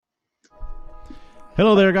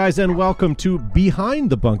Hello there, guys, and welcome to Behind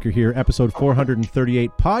the Bunker here, episode 438,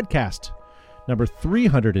 podcast number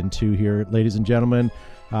 302 here, ladies and gentlemen.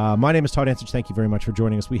 My name is Todd Ansich. Thank you very much for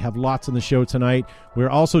joining us. We have lots on the show tonight. We're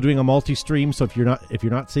also doing a multi-stream, so if you're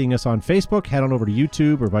not seeing us on Facebook, head on over to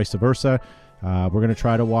YouTube or vice versa. We're going to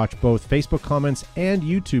try to watch both Facebook comments and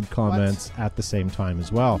YouTube comments at the same time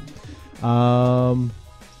as well.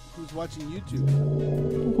 Who's watching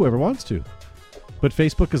YouTube? Whoever wants to. But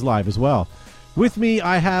Facebook is live as well. With me,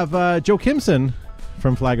 I have Joe Kimson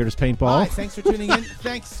from Flaggers Paintball. Hi, thanks for tuning in.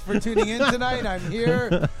 Thanks for tuning in tonight. I'm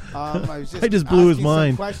here. I just blew his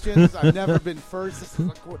mind. Some questions. I've never been first. This is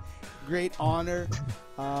a great honor.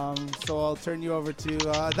 So I'll turn you over to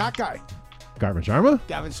that guy. Gavin Sharma?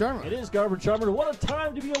 It is Gavin Sharma. What a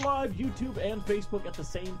time to be alive. YouTube and Facebook at the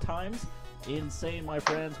same times. Insane, my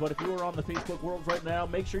friends. But if you are on the Facebook world right now,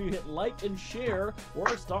 make sure you hit like and share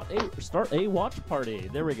or start a watch party.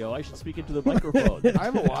 There we go. I should speak into the microphone. I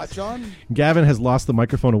have a watch on. Gavin has lost the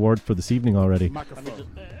microphone award for this evening already. Microphone.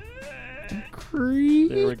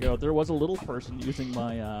 There we go. There was a little person using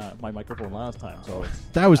my my microphone last time, so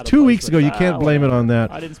that was 2 weeks ago. You can't blame it on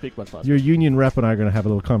that. I didn't speak much last Your week. union rep and I are going to have a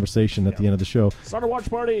little conversation at the end of the show. Start a watch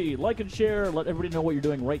party, like and share, let everybody know what you're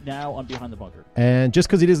doing right now on Behind the Bunker. And just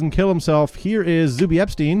because he doesn't kill himself, here is Zuby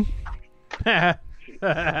Epstein.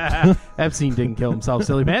 Epstein didn't kill himself,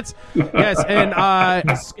 silly pants. Yes, and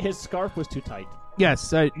His scarf was too tight.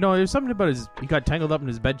 yes, no, there's something about he got tangled up in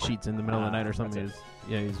his bed sheets in the middle of the night or something.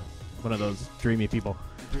 He's one of those dreamy people.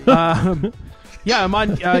 Yeah, I'm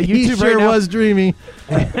on YouTube He right sure now. was dreamy.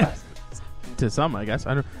 To some, I guess.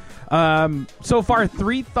 I don't. So far,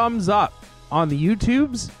 3 thumbs up on the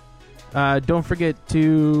YouTubes. Don't forget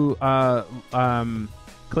to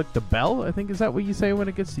click the bell. I think is that what you say when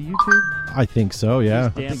it gets to YouTube? I think so, yeah.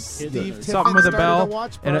 Damn kids Steve are- Tiffin Something with a started bell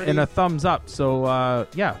watch and party. a thumbs up. So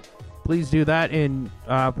yeah, please do that, and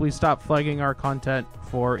please stop flagging our content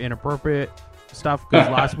for inappropriate stuff, because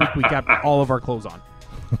last week we kept all of our clothes on.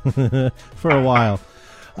 For a while.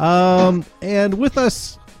 And with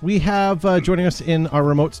us, we have joining us in our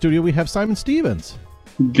remote studio, we have Simon Stevens.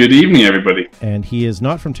 Good evening, everybody. And he is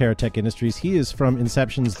not from TerraTech Industries. He is from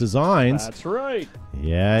Inceptions Designs. That's right.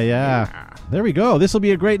 Yeah. There we go. This will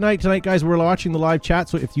be a great night tonight, guys. We're watching the live chat,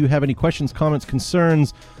 so if you have any questions, comments,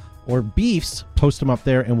 concerns, or beefs, post them up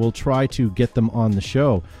there, and we'll try to get them on the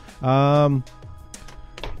show.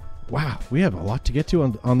 Wow, we have a lot to get to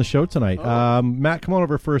on the show tonight. Matt, come on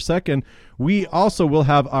over for a second. We also will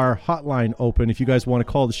have our hotline open. If you guys want to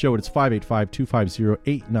call the show, it's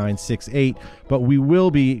 585-250-8968. But we will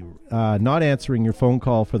be not answering your phone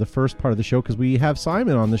call for the first part of the show because we have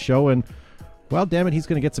Simon on the show. And, well, damn it, he's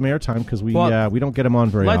going to get some airtime because we don't get him on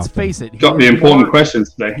very often. Let's face it. Got the important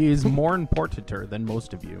questions today. He is more importanter than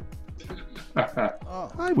most of you.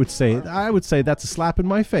 I would say that's a slap in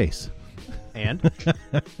my face. And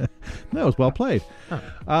That was well played.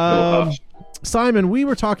 Simon, we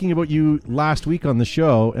were talking about you last week on the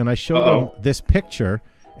show, and I showed them this picture,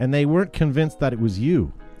 and they weren't convinced that it was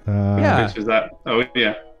you. yeah, Which is that? Oh,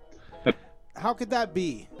 yeah. How could that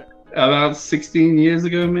be? About 16 years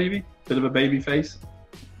ago, maybe. Bit of a baby face.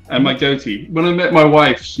 And my goatee. When I met my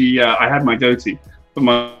wife, I had my goatee, but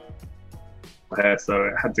my hair, so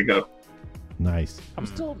it had to go. Nice. I'm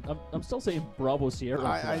still saying Bravo Sierra.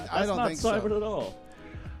 I That's don't not think so. Simon at all.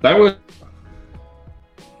 That was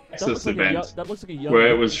That looks like event that looks like a young.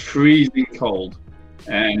 where it was freezing cold,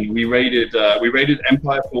 and we raided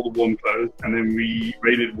Empire for all the warm clothes, and then we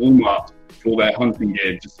raided Walmart for all their hunting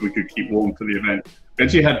gear just so we could keep warm for the event. We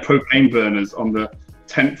actually had propane burners on the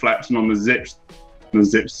tent flaps and on the zips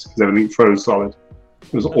because everything froze solid.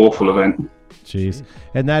 It was an awful event. Jeez.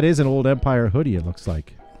 And that is an old Empire hoodie, it looks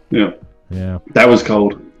like. Yeah, Yeah. that was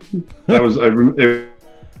cold. That was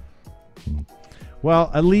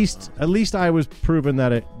Well, at least I was proven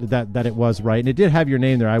that it was right, and it did have your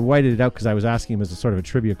name there. I whited it out because I was asking him as a sort of a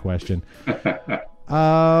trivia question. You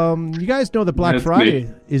guys know that Black That's Friday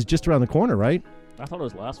me. is just around the corner, right? I thought it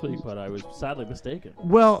was last week, but I was sadly mistaken.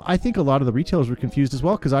 Well, I think a lot of the retailers were confused as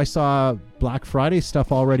well because I saw Black Friday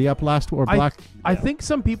stuff already up I think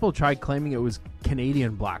some people tried claiming it was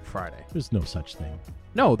Canadian Black Friday. There's no such thing.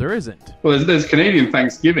 No, there isn't. Well, there's Canadian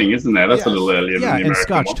Thanksgiving, isn't there? That's a little earlier Yeah, than the and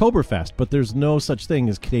American one. Scotchtoberfest, but there's no such thing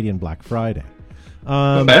as Canadian Black Friday.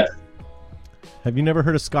 Bet? Have you never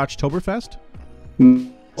heard of Scotchtoberfest?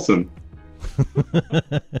 Awesome.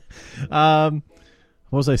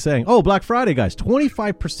 What was I saying? Oh, Black Friday, guys.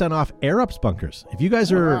 25% off Air Ups bunkers. If you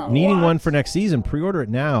guys are needing one for next season, pre-order it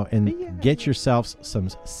now and get yourselves some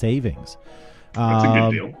savings. That's a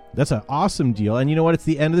good deal. That's an awesome deal. And you know what? It's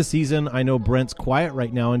the end of the season. I know Brent's quiet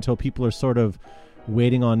right now until people are sort of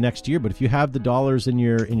waiting on next year. But if you have the dollars in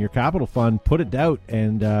your capital fund, put it out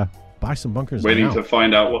and buy some bunkers. Waiting now. to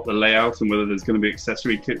find out what the layout and whether there's going to be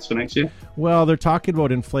accessory kits for next year. Well, they're talking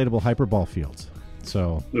about inflatable hyperball fields.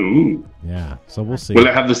 So Ooh. yeah, so we'll see. Will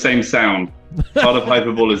it have the same sound? Part of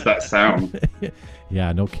Hyperball is that sound.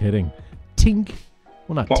 Yeah, no kidding. Tink.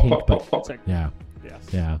 Well, not Pop, tink, pop, but pop, pop. It's like, yeah, yes.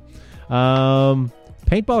 yeah.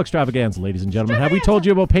 Paintball extravaganza, ladies and gentlemen. Have we told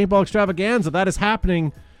you about paintball extravaganza? That is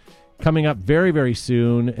happening coming up very, very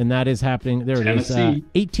soon, and that is happening. There it is. Tennessee.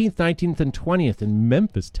 18th, 19th, and 20th in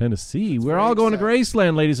Memphis, Tennessee. We're all very going to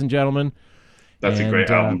Graceland, ladies and gentlemen. That's a And, great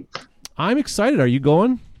album. I'm excited. Are you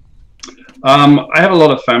going? I have a lot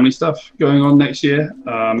of family stuff going on next year.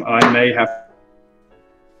 I may have.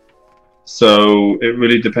 So it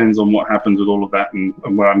really depends on what happens with all of that and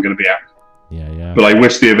where I'm going to be at. Yeah. But I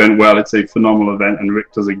wish the event well. It's a phenomenal event, and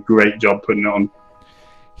Rick does a great job putting it on.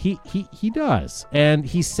 He does, and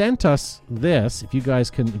he sent us this. If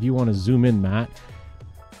you want to zoom in, Matt,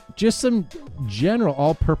 just some general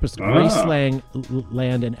all-purpose Graceland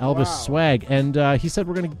land and Elvis swag, and he said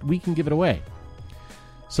we can give it away.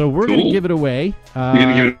 So we're going to Cool. give it away. You're going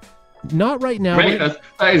to give it. Not right now. Great.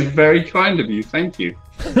 That is very kind of you. Thank you.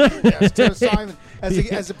 Yes, to Simon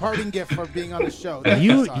as a parting gift for being on the show. Thank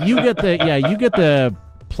You Simon. you get the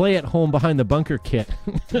play at home behind the bunker kit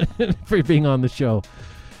for being on the show.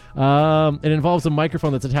 It involves a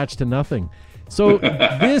microphone that's attached to nothing. So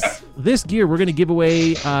this gear we're going to give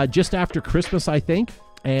away just after Christmas, I think,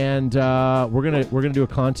 and we're gonna do a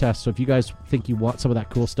contest. So if you guys think you want some of that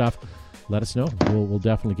cool stuff, let us know. We'll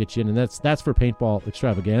definitely get you in, and that's for paintball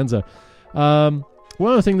extravaganza. One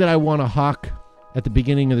other thing that I want to hawk at the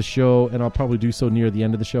beginning of the show, and I'll probably do so near the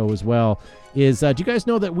end of the show as well, is do you guys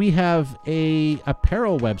know that we have a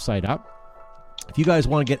apparel website up? If you guys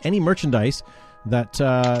want to get any merchandise that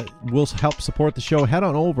will help support the show, head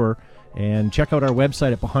on over and check out our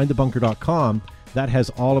website at behindthebunker.com. That has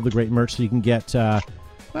all of the great merch, so you can get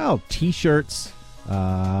t-shirts.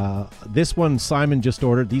 This one Simon just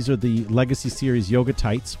ordered. These are the Legacy Series yoga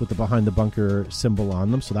tights with the Behind the Bunker symbol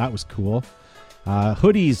on them, so that was cool.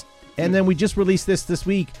 Hoodies, and then we just released this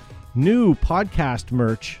week, new podcast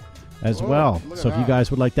merch as well. look at So if you that. guys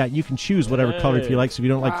would like that, you can choose whatever color if you like. So if you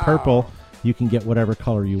don't like purple, you can get whatever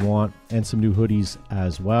color you want, and some new hoodies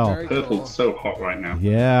as well. Very cool. Purple's so hot right now.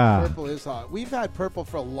 Yeah. Purple is hot. We've had purple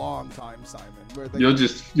for a long time, Simon. You're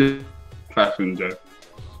fashion, Joe.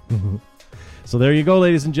 So there you go,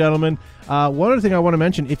 ladies and gentlemen. One other thing I want to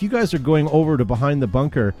mention, if you guys are going over to Behind the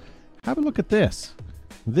Bunker, have a look at this.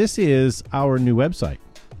 This is our new website.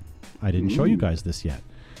 I didn't show you guys this yet.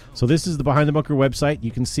 So this is the Behind the Bunker website.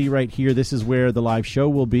 You can see right here, this is where the live show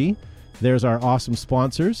will be. There's our awesome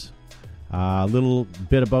sponsors. A little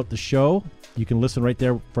bit about the show. You can listen right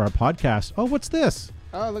there for our podcast. Oh, what's this?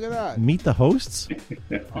 Oh, look at that. Meet the hosts.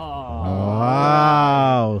 Oh,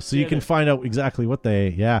 Wow. So you Get can it. find out exactly what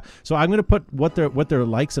So I'm going to put what their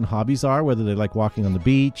likes and hobbies are, whether they like walking on the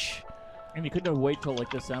beach. and you couldn't wait till like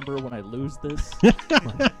December when I lose this.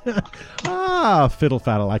 Fiddle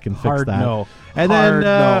faddle, I can fix Hard that. no. And Hard then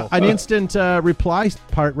no. an instant reply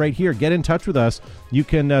part right here. Get in touch with us. You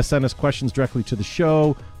can send us questions directly to the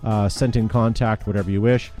show, send in contact, whatever you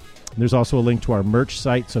wish. There's also a link to our merch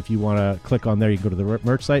site, so if you want to click on there, you can go to the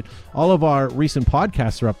merch site. All of our recent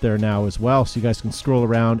podcasts are up there now as well, so you guys can scroll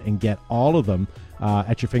around and get all of them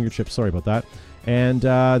at your fingertips. Sorry about that. And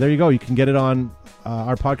there you go. You can get it on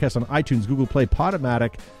our podcast on iTunes, Google Play,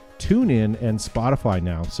 Podomatic, TuneIn, and Spotify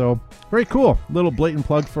now. So very cool. Little blatant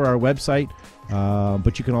plug for our website,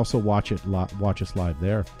 but you can also watch us live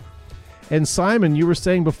there. And Simon, you were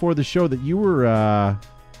saying before the show that you were on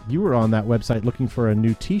that website looking for a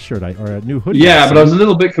new T-shirt or a new hoodie. Yeah, but I was a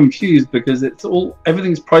little bit confused because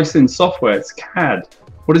everything's priced in software. It's CAD.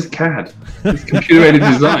 What is CAD? It's computer-aided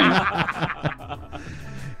design.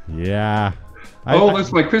 Yeah.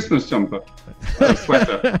 That's my Christmas jumper.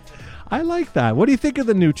 Sweater. I like that. What do you think of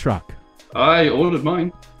the new truck? I ordered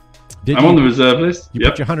mine. Did I'm you, on the reserve list. you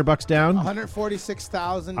Yep. put your $100 down?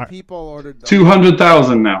 146,000 people ordered them.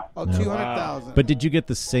 200,000 now. Oh, 200,000. But did you get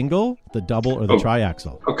the single, the double, or the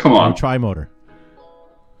triaxle? Oh, come Or on. the tri-motor?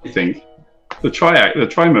 I think. The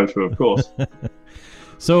tri-motor, of course.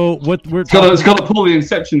 So what we're It's got to pull the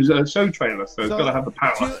Inception show trailer, so it's got to have the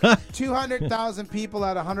power. 200,000 people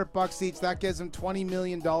at $100 each. That gives them $20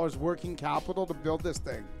 million working capital to build this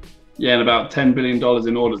thing. Yeah, and about $10 billion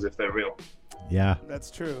in orders if they're real. Yeah.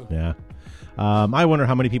 That's true. Yeah. I wonder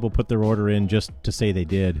how many people put their order in just to say they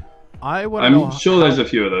did. I want to know. I'm sure there's a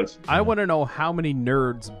few of those. I want to know how many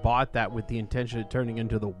nerds bought that with the intention of turning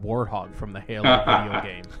into the Warthog from the Halo video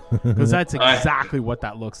game, because that's exactly what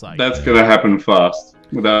that looks like. That's going to happen fast.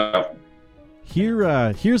 Without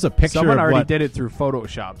Here's a picture Someone of already what. did it through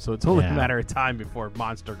Photoshop, so it's only Yeah. a matter of time before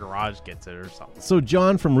Monster Garage gets it or something. So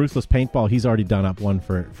John from Ruthless Paintball, he's already done up one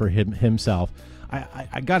for himself.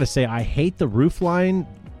 I got to say, I hate the roof line,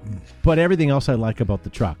 but everything else I like about the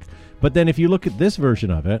truck. But then if you look at this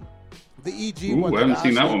version of it, The EG Ooh, one. I that haven't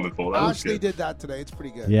seen that Ashley- one before. That was Ashley good. did that today. It's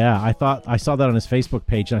pretty good. yeah, I saw that on his Facebook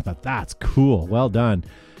page, and I thought that's cool. Well done.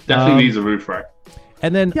 Definitely needs a roof rack.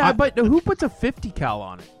 And then Yeah, but who puts a 50 cal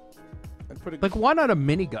on it? And put a- Like, why not a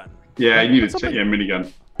minigun? Yeah, you need to Put check something- your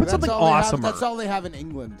minigun. Put something all they have- awesome. That's all they have in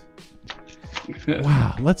England.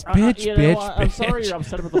 wow, let's bitch, you know, bitch, I'm bitch. sorry you're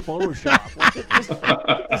upset about the Photoshop. Like,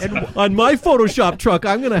 just- On my Photoshop truck,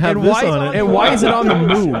 I'm gonna have And this why, on it. and why is it on the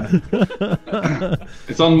moon?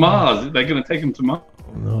 It's on Mars. They're going to take him to Mars.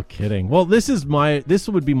 No kidding. Well, this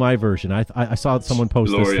would be my version. I saw someone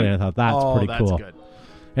post this DeLorean. today, and I thought that's oh, pretty that's cool. good.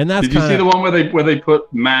 And that's Did you see the one where they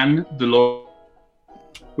put Man DeLorean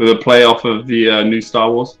with a play off of the new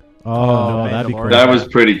Star Wars? Oh, no, that'd be Mandalorian. great. That was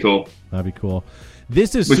pretty cool. That'd be cool.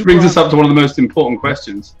 This is Which super brings us up to one of the most important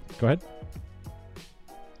questions. Go ahead.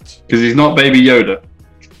 Because he's not Baby Yoda.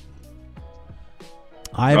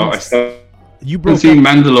 I Oh, haven't. I still You haven't broke seen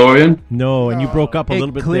up. Mandalorian. No, and you broke up a little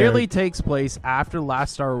It bit clearly there. takes place after the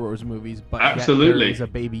last Star Wars movies, but yet Absolutely. there is a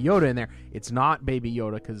Baby Yoda in there. It's not Baby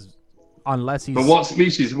Yoda because unless he's But what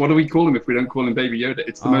species? What do we call him if we don't call him Baby Yoda?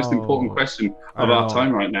 It's the most important Oh, question I of don't our know.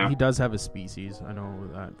 time right now. He does have a species. I know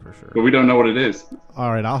that for But sure. we don't know what it is.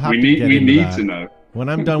 All right, I'll have We to need get we into need that. to know. When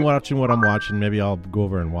I'm done watching what I'm watching, maybe I'll go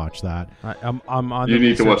over and watch that. I'm on You the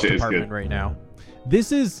need to research watch it, it's department good. right now.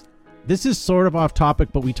 This is sort of off topic,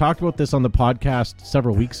 but we talked about this on the podcast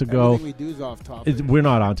several weeks ago. Everything we do is off topic. We're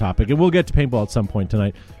not on topic, and we'll get to paintball at some point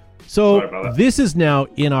tonight. Sorry about So that. this is now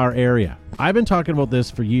in our area. I've been talking about this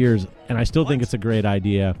for years, and I still think it's a great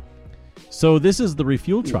idea. So this is the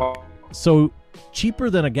refuel truck. So cheaper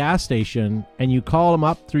than a gas station, and you call them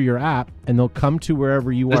up through your app, and they'll come to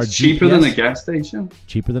wherever you are. That's cheaper than a GPS. gas station.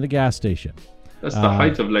 Cheaper than a gas station. That's the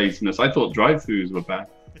height of laziness. I thought drive-throughs were bad.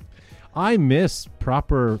 I miss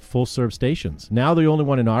proper full-serve stations. Now the only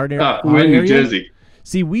one in our area. We're in New Jersey.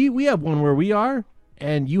 See, we have one where we are,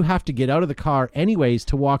 and you have to get out of the car anyways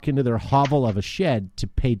to walk into their hovel of a shed to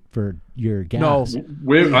pay for your gas. No.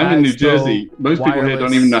 I'm in New has no Jersey. Most people here don't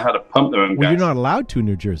wireless- even know how to pump their own Well, gas. you're not allowed to in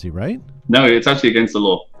New Jersey, right? No, it's actually against the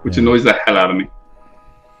law, which Yeah. annoys the hell out of me.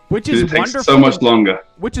 Which 'Cause is it takes wonderful. so much longer.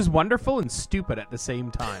 Which is wonderful and stupid at the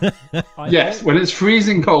same time. Yes, when it's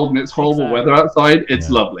freezing cold and it's horrible Exactly. weather outside, it's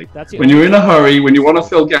Yeah. lovely. That's the When you're in only a hurry, when you want to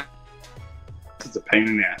fill gas, it's a pain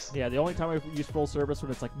in the ass. Yeah, the only time I use full service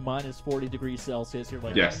when it's like minus 40 degrees Celsius, you're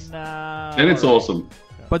like, Yes. nah. And it's alright. awesome.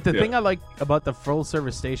 But the Yeah. thing I like about the full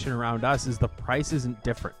service station around us is the price isn't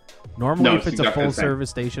different. Normally, No, if it's it's a exactly full the same. service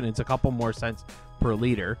station, it's a couple more cents per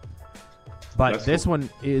liter. But That's this cool. one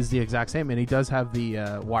is the exact same, and he does have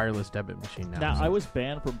the wireless debit machine now. Now, so- I was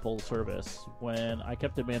banned from full service when I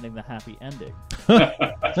kept demanding the happy ending.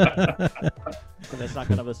 So that's not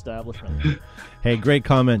kind of establishment. Hey, great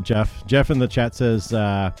comment, Jeff. Jeff in the chat says,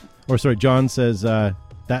 John says that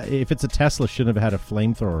if it's a Tesla, shouldn't have had a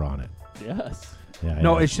flamethrower on it. Yes. Yeah, I no,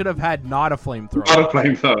 know. it should have had not a flamethrower. Not a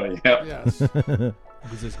flamethrower, yeah. Yes.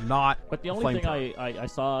 Because it's not. But the only thing flamethrower. I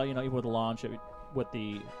saw, even with the launch, with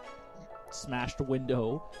the smashed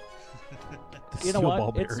window, you know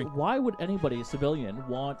Snowball what? It's, bearing. why would anybody, civilian,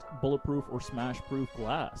 want bulletproof or smash-proof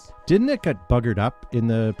glass? Didn't it get buggered up in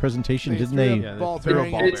the presentation? Didn't threw they? a Yeah, ball they threw a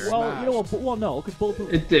bearing ball and bearing. Well, you know, smashed. well, no, because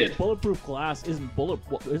It did. bulletproof glass isn't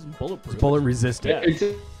bulletproof. It's bullet resistant.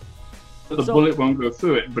 Yeah. The So- bullet won't go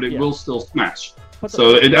through it, but it Yeah. will still smash. But the- So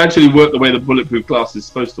it actually worked the way the bulletproof glass is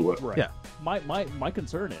supposed to work. Right. Yeah. My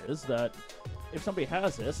concern is that if somebody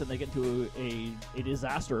has this and they get into a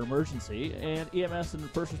disaster emergency and EMS and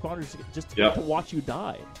first responders just Yeah. get to watch you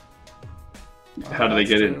die. How do they That's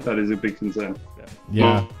get in? true. That is a big concern.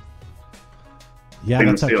 Yeah. Yeah,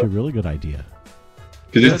 Stainless that's actually a steel. really good idea.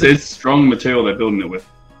 Because it's strong material they're building it with.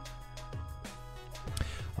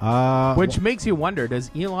 Which makes you wonder, does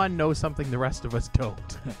Elon know something the rest of us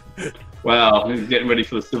don't? Well, he's getting ready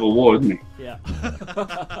for the Civil War, isn't he? Yeah.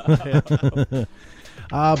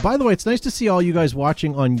 By the way, it's nice to see all you guys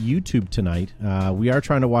watching on YouTube tonight. We are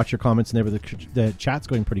trying to watch your comments and everything. The chat's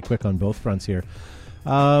going pretty quick on both fronts here.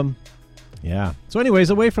 Yeah. So, anyways,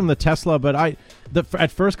 away from the Tesla, but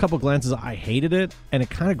at first couple glances, I hated it, and it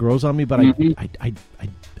kind of grows on me. But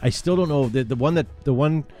I still don't know the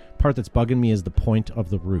one part that's bugging me is the point of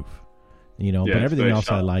the roof. You know, Yeah, but it's everything very else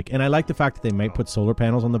I sharp. like, and I like the fact that they might put solar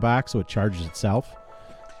panels on the back so it charges itself.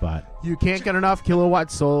 But You can't get enough kilowatt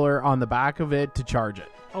solar on the back of it to charge it.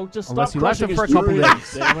 Oh, just Unless stop you left crushing it for his a couple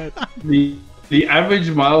dreams, days. damn it. The average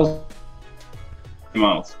miles.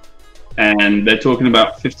 and they're talking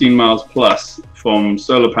about 15 miles plus from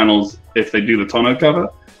solar panels if they do the tonneau cover.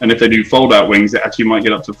 And if they do fold-out wings, it actually might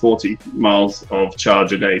get up to 40 miles of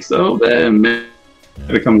charge a day. So it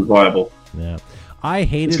becomes viable. Yeah. I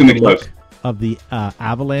hated gonna the be look close. of the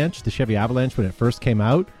Avalanche, the Chevy Avalanche, when it first came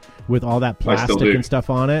out with all that I still plastic do. and stuff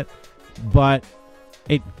on it. But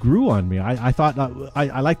it grew on me. I thought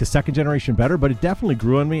I like the second generation better, but it definitely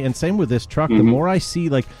grew on me. And same with this truck. The Mhm. more I see,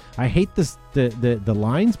 like, I hate the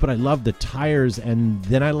lines, but I love the tires, and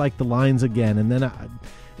then I like the lines again, and then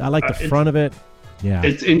I like the front of it. Yeah.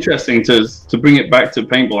 It's interesting to bring it back to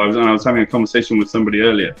paintball. I was having a conversation with somebody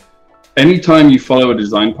earlier. Anytime you follow a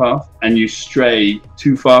design path and you stray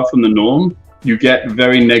too far from the norm, you get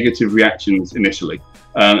very negative reactions initially.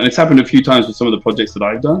 And it's happened a few times with some of the projects that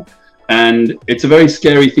I've done. And it's a very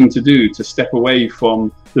scary thing to do, to step away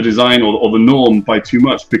from the design or the norm by too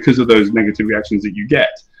much because of those negative reactions that you get.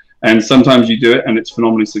 And sometimes you do it and it's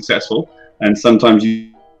phenomenally successful. And sometimes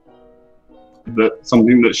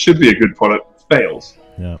something that should be a good product fails.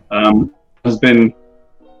 Yeah. Has been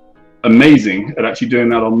amazing at actually doing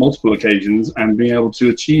that on multiple occasions and being able to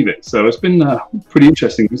achieve it. So it's been pretty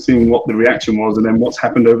interesting seeing what the reaction was and then what's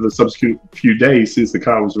happened over the subsequent few days since the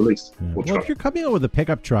car was released. Yeah. Or Well, truck. if you're coming out with a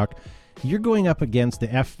pickup truck, you're going up against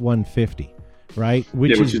the F-150, right?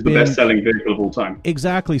 Which has is the best-selling vehicle of all time.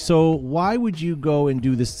 Exactly. So why would you go and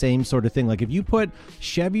do the same sort of thing? Like, if you put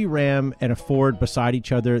Chevy Ram and a Ford beside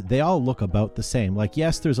each other, they all look about the same. Like,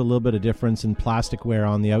 yes, there's a little bit of difference in plastic wear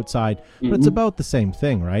on the outside, but it's about the same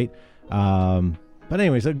thing, right? But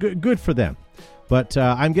anyways, good for them. But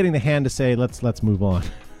I'm getting the hand to say, let's move on.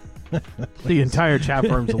 The entire chat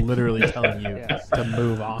room's literally telling you to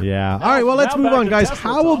move on. Yeah. All right. Well, let's now move back on, to guys. Tesla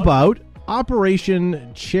How talk. about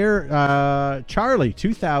Operation Charlie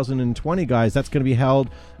 2020, guys? That's going to be held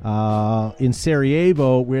in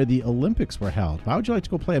Sarajevo, where the Olympics were held. How would you like to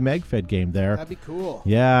go play a MagFed game there? That'd be cool.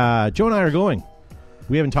 Yeah. Joe and I are going.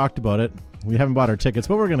 We haven't talked about it. We haven't bought our tickets,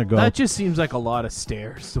 but we're going to go. That just seems like a lot of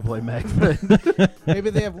stairs to play MagFed. Maybe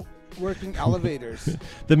they have working elevators.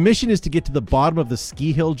 The mission is to get to the bottom of the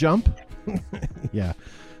ski hill jump. Yeah.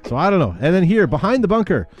 So I don't know. And then here, behind the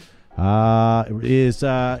bunker, is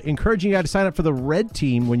encouraging you guys to sign up for the red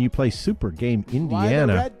team when you play Super Game Why the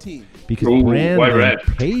Indiana. red team? Because Ooh, why Brandon red?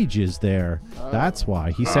 Page is there. That's why.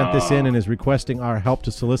 He sent this in and is requesting our help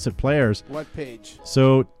to solicit players. What page?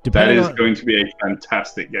 So That depending is on... going to be a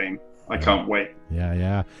fantastic game. I can't wait.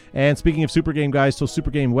 Yeah. And speaking of Super Game, guys, so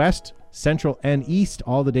Super Game West, Central, and East,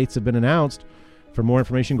 all the dates have been announced. For more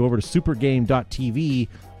information, go over to supergame.tv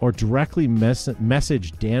or directly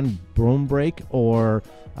message Dan Brombrake or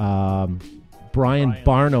Brian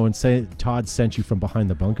Barno and say Todd sent you from behind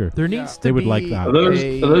the bunker. There needs to They would be like that. Are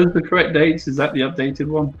those the correct dates? Is that the updated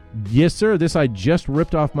one? Yes, sir. This I just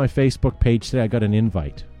ripped off my Facebook page today. I got an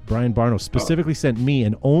invite. Brian Barno specifically sent me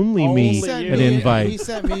and only me Only an you. invite. He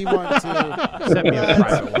sent me one too. Send me a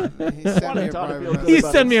private one. He sent me a Wanted Todd to private feel one. good He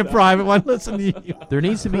about sent me a himself. private one. Listen to you. There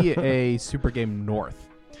needs to be a Super Game North.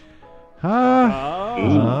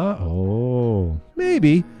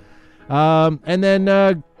 Maybe. And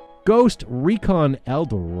then Ghost Recon El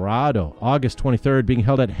Dorado, August 23rd, being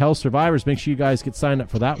held at Hell Survivors. Make sure you guys get signed up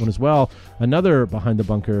for that one as well. Another Behind the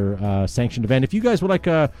Bunker sanctioned event. If you guys would like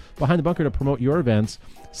Behind the Bunker to promote your events,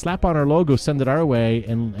 slap on our logo, send it our way,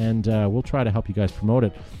 and we'll try to help you guys promote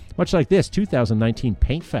it. Much like this 2019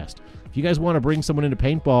 Paint Fest. If you guys want to bring someone into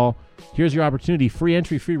paintball, here's your opportunity. Free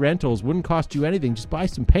entry, free rentals. Wouldn't cost you anything. Just buy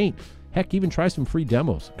some paint. Heck, even try some free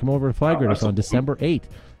demos. Come over to Flaggers that's on December 8th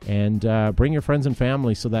and bring your friends and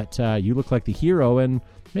family so that you look like the hero, and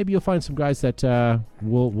maybe you'll find some guys that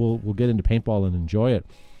will get into paintball and enjoy it.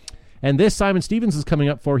 And this Simon Stevens is coming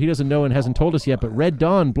up for, he doesn't know and hasn't told us yet, but Red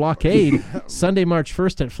Dawn Blockade, Sunday, March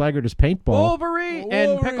 1st at Flaggers Paintball. Wolverine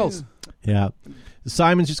and Pickles. Yeah.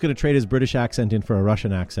 Simon's just going to trade his British accent in for a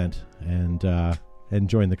Russian accent and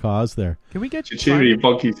join the cause there. Can we get Chichiri Simon,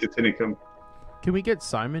 Bonky Satinicum. can we get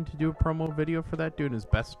Simon to do a promo video for that, doing his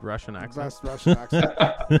best Russian accent? Best Russian accent.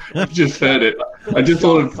 I just heard it. I just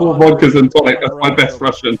ordered 4 vodkas and tonic. That's my best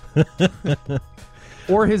Russian.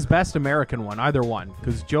 Or his best American one, either one,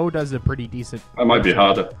 because Joe does a pretty decent. That might be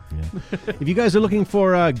harder. If you guys are looking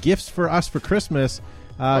for gifts for us for Christmas,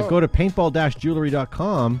 go to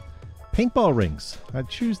paintball-jewelry.com. Paintball rings. I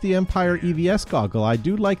choose the Empire EVS goggle. I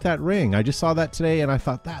do like that ring. I just saw that today, and I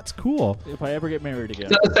thought, that's cool. If I ever get married again. Is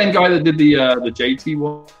that the same guy that did the JT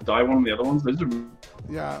one, die one, and the other ones? Those are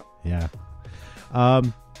Yeah. Yeah.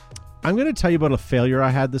 I'm going to tell you about a failure I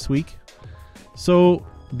had this week. So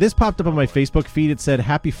this popped up on my Facebook feed. It said,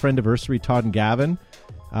 Happy Friendiversary, Todd and Gavin.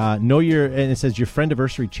 And it says, your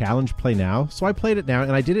Friendiversary challenge, play now. So I played it now,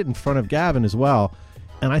 and I did it in front of Gavin as well.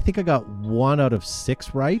 and I think I got 1 out of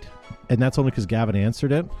 6 right, and that's only because Gavin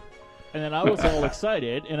answered it. And then I was all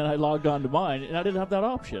excited, and then I logged on to mine, and I didn't have that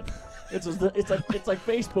option. It's like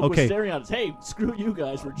Facebook was staring at us. Hey, screw you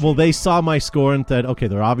guys. We're cheating. Well, they saw my score and said, okay,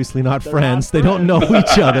 they're obviously not They're friends. not They don't know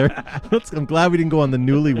friends. each other. I'm glad we didn't go on the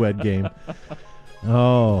newlywed game.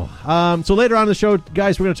 So later on in the show,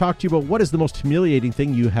 guys, we're going to talk to you about what is the most humiliating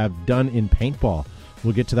thing you have done in paintball.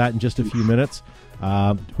 We'll get to that in just a few minutes.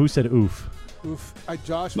 Who said oof? Oof.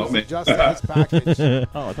 Josh Not was me. adjusting his package.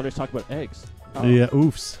 Oh, I thought he was talking about eggs. Oh. Yeah,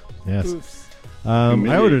 oofs. Yes. Oofs.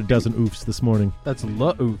 I ordered a dozen oofs this morning. That's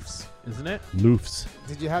oofs, isn't it? Loofs.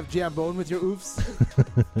 Did you have Jambone with your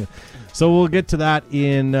oofs? So we'll get to that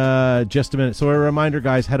in just a minute. So a reminder,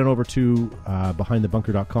 guys, head on over to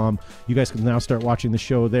behindthebunker.com. You guys can now start watching the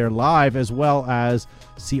show there live, as well as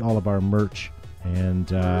see all of our merch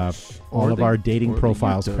and all of our dating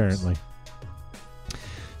profiles, apparently.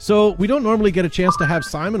 So we don't normally get a chance to have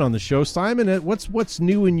Simon on the show. Simon, what's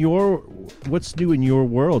new in your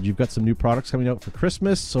world? You've got some new products coming out for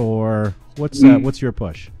Christmas, or what's your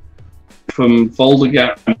push? From Folder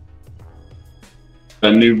Gap,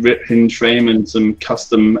 a new rip hinge frame and some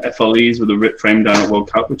custom FLEs with a rip frame down at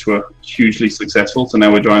World Cup, which were hugely successful. So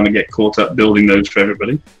now we're trying to get caught up building those for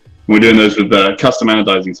everybody. And we're doing those with custom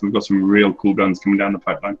anodizing, so we've got some real cool guns coming down the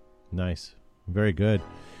pipeline. Nice. Very good.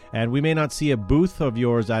 And we may not see a booth of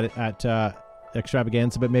yours at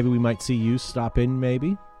Extravaganza, but maybe we might see you stop in,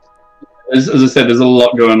 maybe? As I said, there's a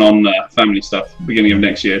lot going on, family stuff, beginning of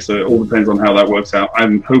next year, so it all depends on how that works out.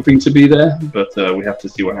 I'm hoping to be there, but we have to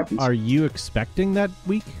see what happens. Are you expecting that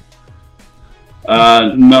week?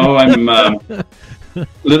 No, I'm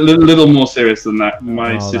little more serious than that.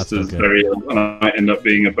 My that's sister's okay. very ill, and I might end up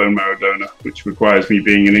being a bone marrow donor, which requires me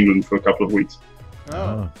being in England for a couple of weeks.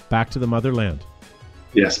 Back to the motherland.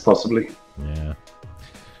 Yes, possibly. Yeah.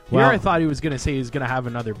 Here I thought he was going to say he was going to have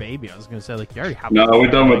another baby. I was going to say, like, you already have No, a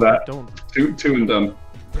we're done with like, that. Don't. Two and done.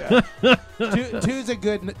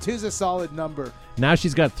 Two's a solid number. Now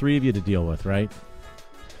she's got 3 of you to deal with, right?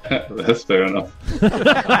 That's fair enough.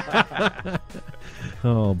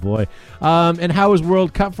 Oh, boy. And how was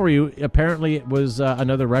World Cup for you? Apparently it was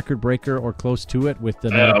another record breaker or close to it with the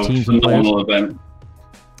number of teams and players. Phenomenal event.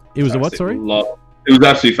 It was a what, sorry? It was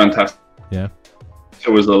absolutely fantastic. Yeah.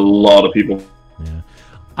 There was a lot of people. Yeah.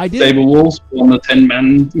 I did. Sable Wolves on the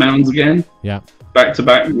 10-man mounds again. Yeah.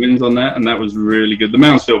 Back-to-back wins on that, and that was really good. The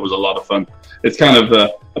Mounds Field was a lot of fun. It's kind of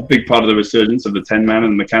a big part of the resurgence of the 10-man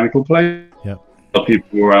and mechanical play. Yeah. A lot of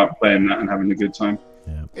people were out playing that and having a good time.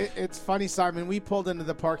 Yeah. It's funny, Simon. We pulled into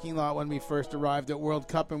the parking lot when we first arrived at World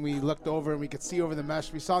Cup, and we looked over and we could see over the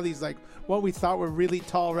mesh. We saw these what we thought were really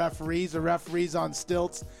tall referees or referees on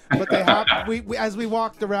stilts, but they as we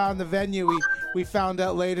walked around the venue, we found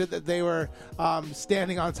out later that they were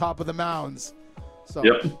standing on top of the mounds. So.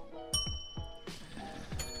 Yep.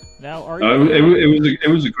 Now, are it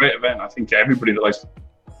was a great event. I think everybody that likes.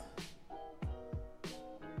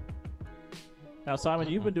 Now, Simon,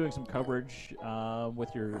 you've been doing some coverage with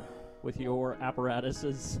your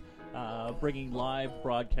apparatuses, bringing live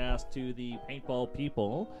broadcast to the paintball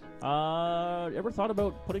people. Ever thought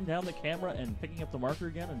about putting down the camera and picking up the marker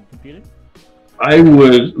again and competing? I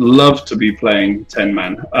would love to be playing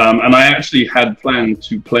 10-man, and I actually had planned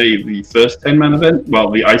to play the first 10-man event. Well,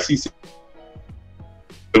 the ICC.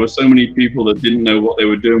 There were so many people that didn't know what they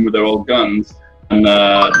were doing with their old guns, and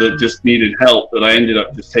that just needed help, that I ended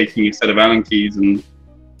up just taking a set of Allen keys and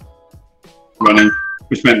running,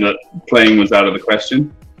 which meant that playing was out of the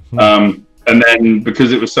question. And then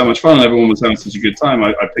because it was so much fun and everyone was having such a good time,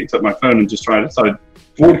 I picked up my phone and just started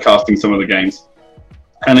broadcasting some of the games.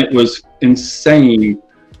 And it was insane,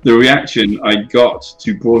 the reaction I got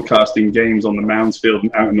to broadcasting games on the Mounds Field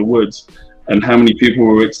and out in the woods, and how many people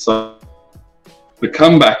were excited. The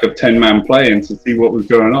comeback of 10-man play and to see what was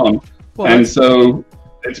going on. And so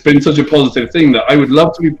it's been such a positive thing that I would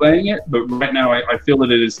love to be playing it, but right now I feel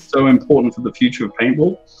that it is so important for the future of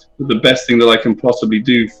paintball that the best thing that I can possibly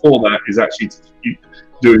do for that is actually to keep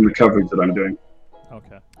doing the coverage that I'm doing.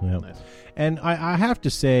 Okay. Yeah. Nice. And I have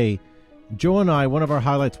to say, Joe and I, one of our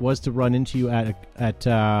highlights was to run into you at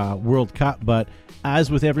World Cup, but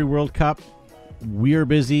as with every World Cup, we're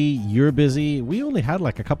busy, you're busy. We only had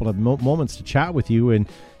like a couple of moments to chat with you, and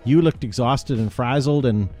you looked exhausted and frazzled,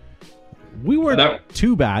 and we weren't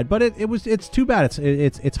too bad, but it's too bad.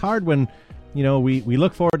 It's hard when, you know, we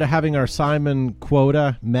look forward to having our Simon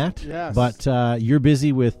quota met, yes. But you're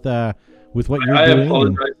busy with what you're I doing.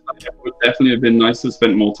 apologize. It would definitely have been nice to have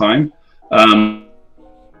spent more time.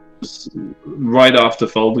 Right after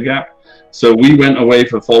Folder Gap. So we went away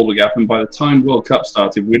for Folder Gap, and by the time World Cup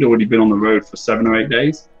started, we'd already been on the road for 7 or 8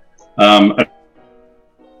 days.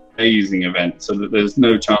 amazing event, so that there's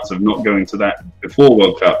no chance of not going to that before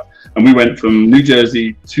World Cup. And we went from New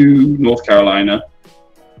Jersey to North Carolina,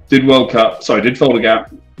 did Folder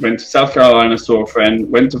Gap, went to South Carolina, saw a friend,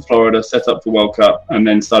 went to Florida, set up for World Cup, and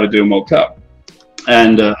then started doing World Cup.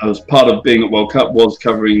 And I was part of being at World Cup was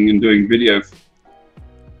covering and doing video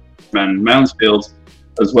and Mansfield,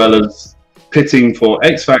 as well as pitting for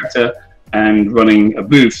X Factor and running a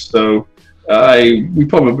booth. So we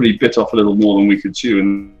probably bit off a little more than we could chew,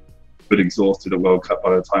 and a bit exhausted at World Cup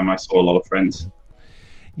by the time I saw a lot of friends.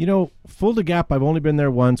 You know, Fulda Gap, I've only been there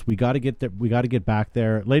once. We got to get there. We got to get back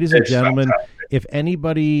there. Ladies and gentlemen, fantastic. If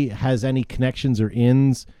anybody has any connections or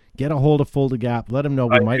ins, get a hold of Fulda Gap. Let them know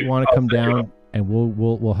we might want to come down, and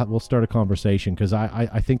we'll start a conversation, because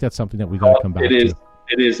I think that's something that we got to come back to.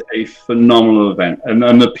 It is a phenomenal event,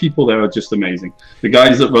 and the people there are just amazing. The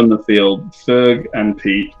guys that run the field, Ferg and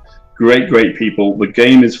Pete, great people. The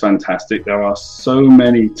game is fantastic. There are so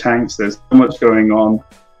many tanks. There's so much going on.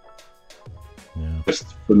 Yeah.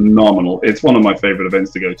 Just phenomenal. It's one of my favorite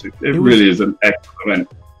events to go to. It really is an excellent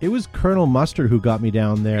event. It was Colonel Mustard who got me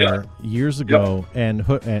down there years ago and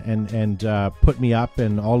put me up,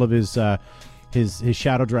 and all of his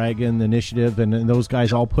Shadow Dragon initiative and those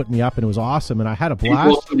guys all put me up, and it was awesome, and I had a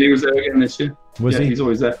blast. He was there again this year. Was he? He's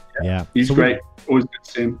always there. Yeah. He's great. Always good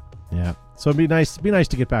to see him. Yeah. So it'd be nice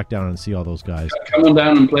to get back down and see all those guys. Come on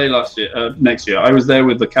down and play next year. I was there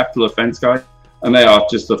with the Capital Offense guys, and they are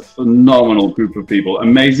just a phenomenal group of people.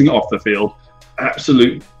 Amazing off the field.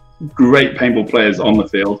 Absolute great paintball players on the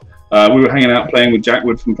field. We were hanging out playing with Jack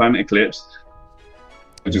Wood from Planet Eclipse.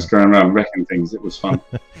 Just going around wrecking things. It was fun.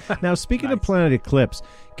 Now, speaking of Planet Eclipse,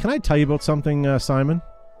 can I tell you about something, Simon?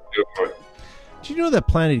 Go for it. Did you know that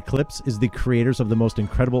Planet Eclipse is the creators of the most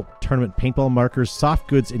incredible tournament paintball markers, soft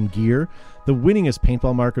goods, and gear, the winningest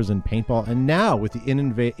paintball markers in paintball, and now with the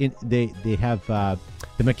they have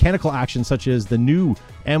the mechanical action such as the new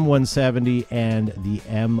M170 and the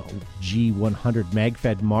MG100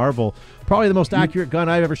 MagFed Marvel. Probably the most accurate gun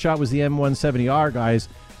I've ever shot was the M170R, guys.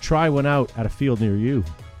 Try one out at a field near you.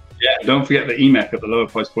 Yeah, don't forget the EMEC at the lower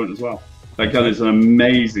price point as well. That gun is an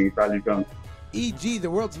amazing value gun. EG, the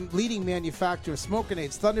world's leading manufacturer of smoke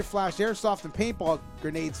grenades, thunder flash, airsoft, and paintball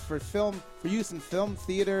grenades for use in film,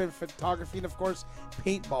 theater, and photography, and of course,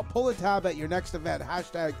 paintball. Pull a tab at your next event.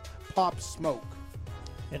 #PopSmoke.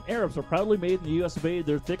 And Arabs are proudly made in the US of A.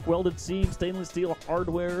 Their thick welded seam, stainless steel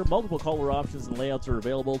hardware, multiple color options and layouts are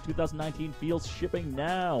available. 2019 feels shipping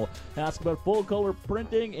now. Ask about full color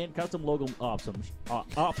printing and custom logo options.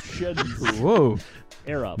 Whoa.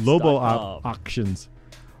 Arabs. Lobo auctions.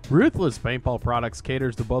 Ruthless Paintball Products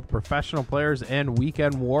caters to both professional players and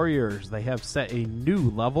weekend warriors. They have set a new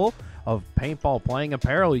level of paintball playing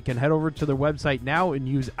apparel. You can head over to their website now and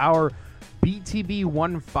use our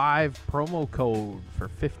BTB15 promo code for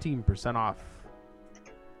 15% off.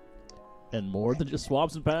 And more than just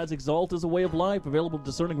swabs and pads, Exalt is a way of life. Available at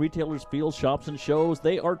discerning retailers, fields, shops, and shows.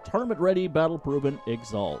 They are tournament-ready, battle-proven.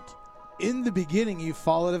 Exalt. In the beginning, you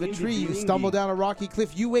fall out of a tree. You stumble down a rocky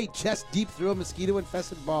cliff. You wade chest deep through a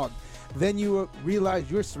mosquito-infested bog. Then you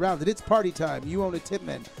realize you're surrounded. It's party time. You own a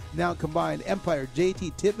Tipman. Now combine Empire,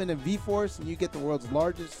 JT, Tipman, and V-Force, and you get the world's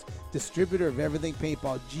largest distributor of everything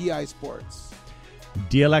paintball, GI Sports.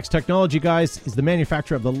 DLX Technology, guys, is the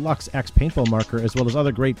manufacturer of the Lux X paintball marker, as well as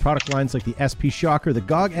other great product lines like the SP Shocker, the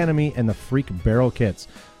GOG Enemy, and the Freak Barrel Kits.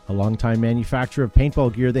 A longtime manufacturer of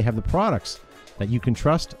paintball gear, they have the products that you can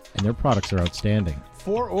trust, and their products are outstanding.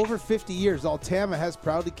 For over 50 years, Altama has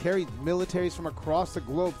proudly carried militaries from across the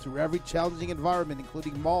globe through every challenging environment,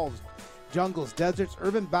 including malls, jungles, deserts,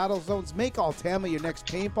 urban battle zones. Make Altama your next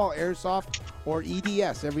paintball, airsoft, or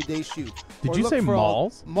EDS everyday shoot. Did you say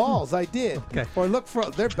malls? Malls, I did. Okay. Or look for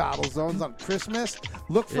their battle zones on Christmas.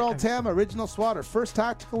 Look for Altama Original Swatter, first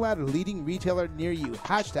tactical ladder, leading retailer near you.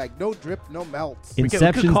 #no drip, no melts.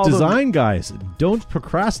 Inception's Design, guys. Don't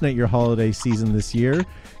procrastinate your holiday season this year.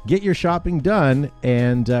 Get your shopping done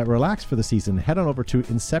and relax for the season. Head on over to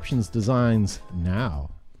Inception's Designs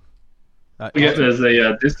now. There's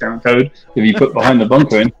a discount code if you put behind the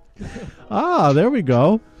bunker in. Ah, there we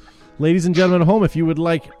go. Ladies and gentlemen at home, if you would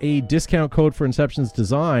like a discount code for Inception's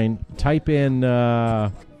Design, type in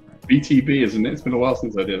BTB, isn't it? It's been a while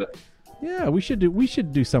since I did it. Yeah, we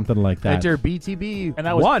should do something like that. Enter BTB And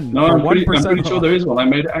that was- one No, for I'm pretty 1% sure there is one. I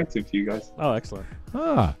made it active for you guys. Oh, excellent.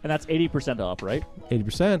 Ah, And that's 80% off, right?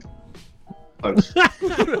 80%. Close.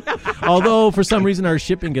 Although for some reason our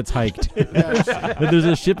shipping gets hiked. There's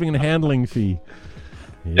a shipping and handling fee.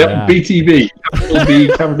 Yep, BTB. Capital B,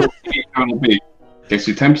 capital B, capital B. Gets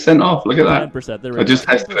you 10% off. Look at that. 10%. There I we go. just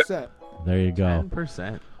tested it. 10%. There you go.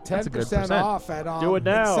 10%. That's a good 10% percent. off at Do it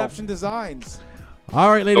now. Inception Designs. All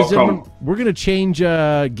right, ladies and .com. gentlemen, we're going to change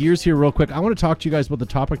gears here real quick. I want to talk to you guys about the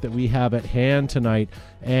topic that we have at hand tonight.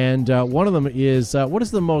 And one of them is, what is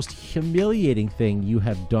the most humiliating thing you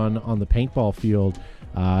have done on the paintball field?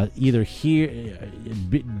 Either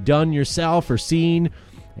done yourself or seen.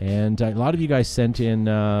 And a lot of you guys sent in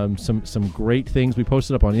some great things. We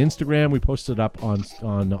posted up on Instagram. We posted up on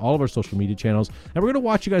all of our social media channels. And we're going to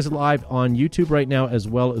watch you guys live on YouTube right now, as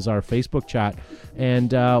well as our Facebook chat.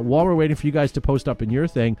 And while we're waiting for you guys to post up in your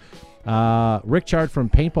thing, Rick Chard from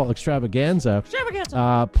Paintball Extravaganza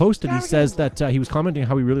posted. He says that he was commenting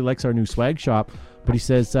how he really likes our new swag shop. But he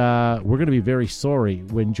says, we're going to be very sorry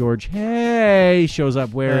when George Hay shows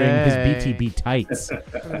up wearing his BTB tights.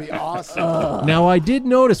 It's going to be awesome. Now, I did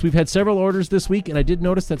notice, we've had several orders this week, and I did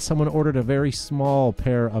notice that someone ordered a very small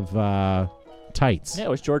pair of tights. Yeah, it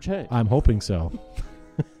was George Hay. I'm hoping so.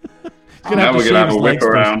 Now we're going to have a whip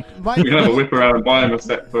around. Mike- We're going to have a whip around and buy him a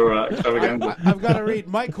set for Extravaganza. I've got to read.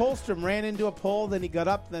 Mike Holstrom ran into a pole, then he got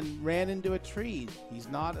up, then ran into a tree. He's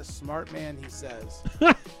not a smart man, he says.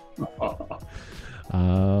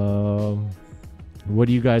 What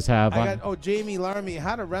do you guys have? Jamie Larmy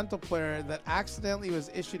had a rental player that accidentally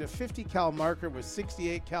was issued a 50 cal marker with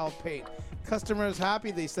 68 cal paint. Customer is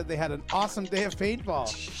happy. They said they had an awesome day of paintball.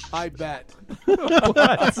 I bet.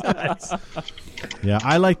 Yeah,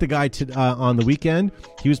 I like the guy on the weekend.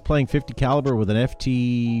 He was playing 50 caliber with an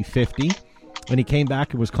FT50, and he came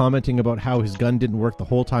back and was commenting about how his gun didn't work the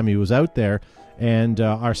whole time he was out there. And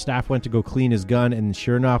our staff went to go clean his gun, and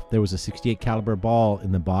sure enough, there was a 68 caliber ball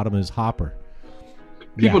in the bottom of his hopper.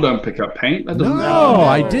 People don't pick up paint. That doesn't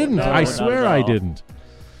I didn't. No, I not swear at I all. didn't.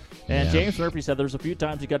 And Yeah. James Murphy said there's a few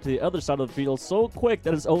times he got to the other side of the field so quick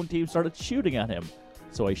that his own team started shooting at him.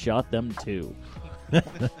 So he shot them too.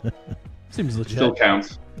 Seems legit. Still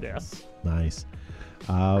counts. Yes. Nice.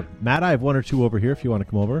 Matt, I have one or two over here if you want to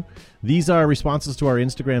come over. These are responses to our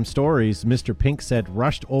Instagram stories. Mr. Pink said,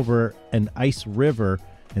 rushed over an ice river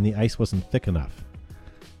and the ice wasn't thick enough.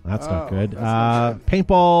 That's not good. That's not good.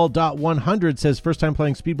 Paintball.100 says, first time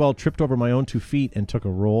playing speedball, tripped over my own 2 feet and took a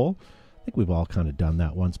roll. I think we've all kind of done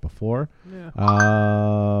that once before. Yeah.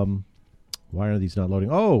 Why are these not loading?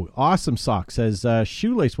 Oh, Awesome Sock says,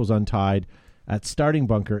 shoelace was untied at starting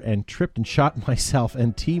bunker and tripped and shot myself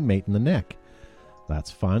and teammate in the neck. That's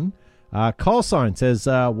fun. Call Sign says,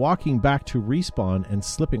 walking back to respawn and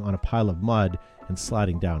slipping on a pile of mud and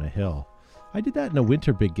sliding down a hill. I did that in a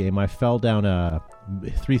winter big game. I fell down a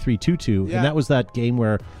 3-3-2-2, Yeah. and that was that game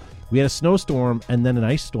where we had a snowstorm and then an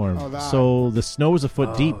ice storm. Oh, that. So the snow was a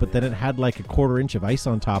foot deep, but then it had like a 1/4 inch of ice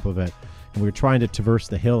on top of it. And we were trying to traverse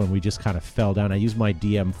the hill, and we just kind of fell down. I used my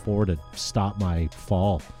DM4 to stop my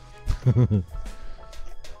fall.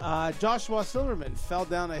 Joshua Silverman fell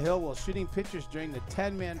down a hill while shooting pictures during the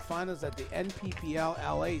 10-man finals at the NPPL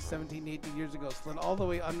LA 17, 18 years ago. Slid all the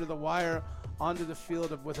way under the wire onto the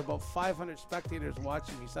field with about 500 spectators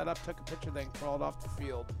watching. He sat up, took a picture, then crawled off the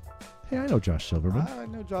field. Hey, I know Josh Silverman. I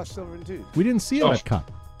know Josh Silverman, too. We didn't see him Josh. at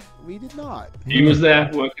Cup. We did not. He was there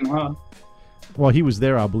working hard. Well, he was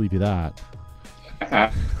there. I'll believe you that.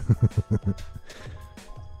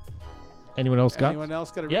 Anyone else got? Anyone else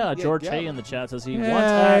got a Yeah, read? George yeah. Hay in the chat says he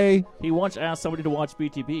Yay. once asked somebody to watch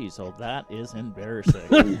BTB, so that is embarrassing.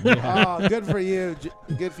 Oh, good for you.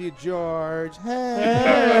 Good for you, George.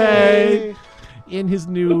 Hey. In his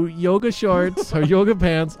new yoga shorts or yoga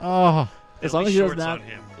pants. Oh, As long as he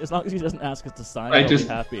doesn't ask us to sign, I'll be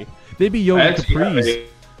happy. they'd be I yoga actually capris.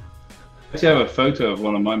 have a photo of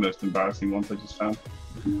one of my most embarrassing ones I just found.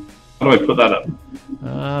 How do I put that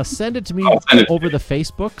up? Send it to me I'll send it to over you. the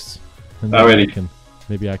Facebooks. And Alrighty.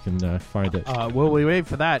 maybe I can find it. While we wait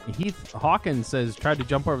for that, Heath Hawkins says, tried to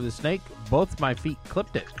jump over the snake. Both my feet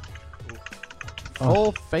clipped it.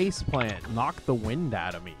 Full face plant. Knocked the wind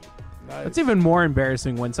out of me. Nice. It's even more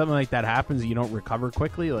embarrassing when something like that happens and you don't recover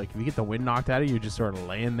quickly. Like, if you get the wind knocked out of you, you're just sort of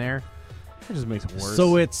laying there. It just makes it worse.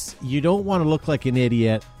 So it's, you don't want to look like an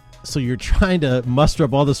idiot, so you're trying to muster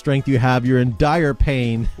up all the strength you have. You're in dire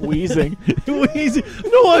pain. Wheezing. Wheezing.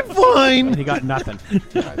 No, I'm And fine. he got nothing.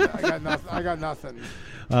 I got nothing.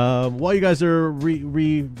 While you guys are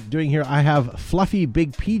doing here, I have Fluffy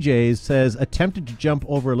Big PJs says, attempted to jump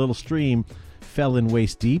over a little stream, fell in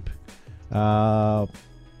waist deep.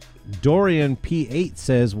 Dorian P8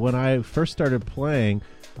 says, when I first started playing,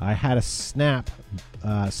 I had a snap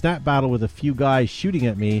battle with a few guys shooting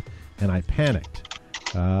at me, and I panicked.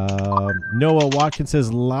 Noah Watkins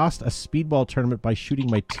says, lost a speedball tournament by shooting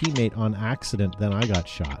my teammate on accident, then I got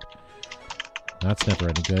shot. That's never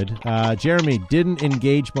any good. Jeremy, didn't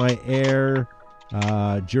engage my air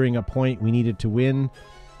during a point we needed to win.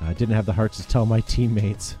 Didn't have the hearts to tell my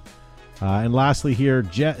teammates. And lastly here,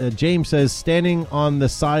 James says, standing on the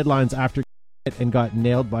sidelines after and got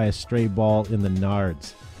nailed by a stray ball in the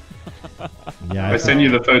nards. Yeah, I sent you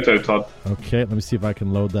the photo, Todd. Okay, let me see if I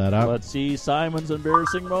can load that up. Let's see Simon's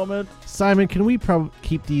embarrassing moment. Simon, can we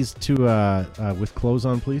keep these to with clothes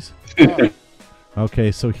on, please?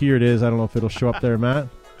 Okay, so here it is. I don't know if it'll show up there, Matt.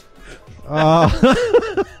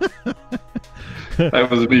 That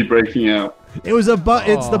was me breaking out. It was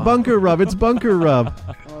it's the bunker rub. It's bunker rub.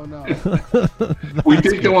 Oh no. We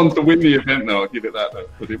did go on to win the event, though. I'll give it that, though.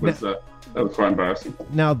 But it was that was quite embarrassing.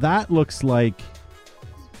 Now that looks like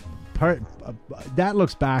that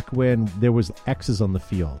looks back when there was X's on the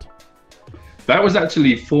field. That was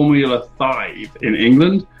actually Formula 5 in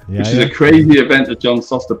England, which is Yeah. a crazy event that John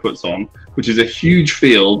Soster puts on, which is a huge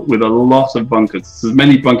field with a lot of bunkers. It's as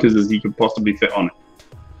many bunkers as he could possibly fit on it.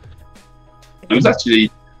 It was actually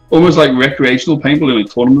almost like recreational paintball in a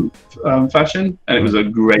tournament fashion, and it was a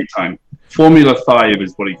great time. Formula 5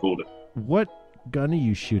 is what he called it. What gun are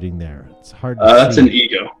you shooting there? It's hard to That's see. an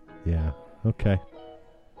Ego. Yeah. Okay.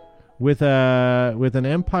 With an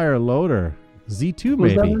Empire loader, Z2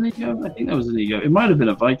 Was that maybe. an Ego? I think that was an Ego. It might have been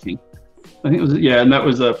a Viking. I think it was, yeah, and that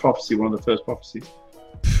was a prophecy, one of the first prophecies.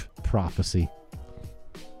 Prophecy.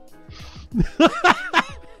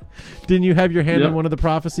 Didn't you have your hand in Yep. one of the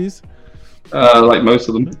prophecies? Like most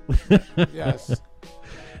of them. Yes.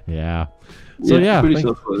 Yeah. So yeah, pretty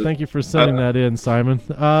sure it was. thank you for sending that in, Simon.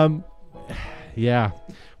 Yeah.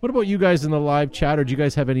 What about you guys in the live chat? Or do you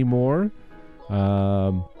guys have any more?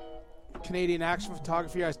 Canadian action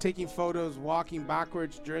photography. I was taking photos walking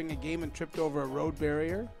backwards during a game and tripped over a road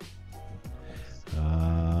barrier.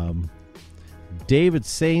 David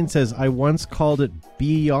Sane says, I once called it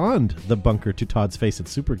Beyond the Bunker to Todd's face at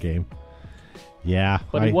Super Game. Yeah.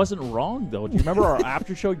 But he wasn't wrong, though. Do you remember our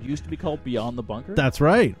after show used to be called Beyond the Bunker? That's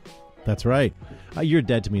right. That's right. You're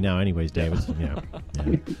dead to me now anyways, David.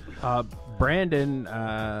 Yeah. Brandon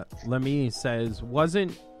Lemmy says,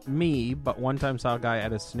 wasn't me, but one time saw a guy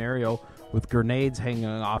at a scenario with grenades hanging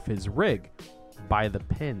off his rig by the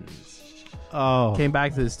pins. Oh. Came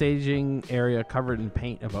back to the staging area covered in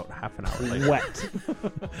paint about half an hour later. Wet.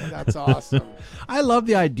 That's awesome. I love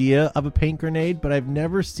the idea of a paint grenade, but I've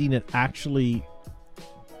never seen it actually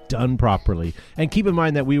done properly. And keep in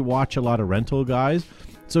mind that we watch a lot of rental guys.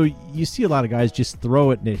 So you see a lot of guys just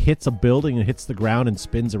throw it and it hits a building and hits the ground and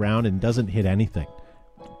spins around and doesn't hit anything.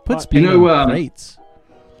 Puts paint on crates.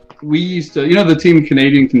 We used to, the team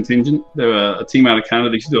Canadian Contingent. They're a team out of Canada.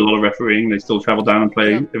 They used to do a lot of refereeing. They still travel down and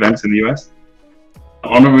play events in the US.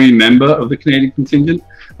 Honorary member of the Canadian Contingent.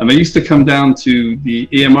 And they used to come down to the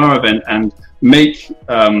EMR event and make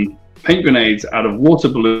paint grenades out of water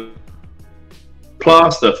balloon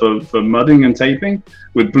plaster for mudding and taping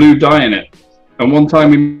with blue dye in it. And one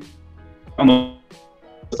time we on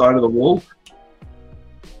the side of the wall,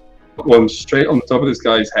 put one straight on the top of this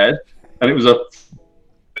guy's head, and it was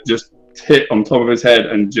just hit on top of his head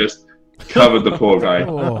and just covered the poor guy.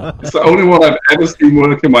 Oh. It's the only one I've ever seen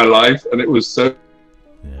work in my life, and it was so.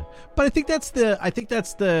 Yeah. But I think that's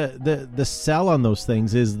the sell on those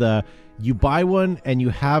things is you buy one and you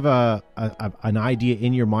have an idea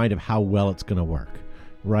in your mind of how well it's going to work.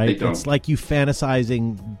 Right, it's like you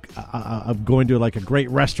fantasizing of going to like a great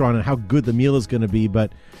restaurant and how good the meal is going to be.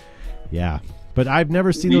 But yeah, but I've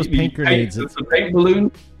never seen those paint grenades. The paint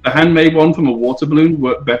balloon, the handmade one from a water balloon,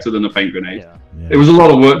 worked better than a paint grenade. Yeah. It was a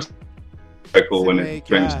lot of work. When it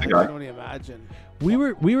drenched the I guy. can only imagine. We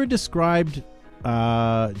were described.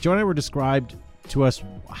 Joe and I were described to us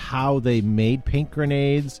how they made paint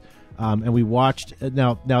grenades, and we watched.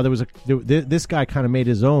 Now there was this guy kind of made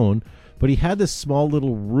his own. But he had this small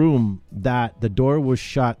little room that the door was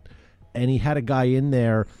shut, and he had a guy in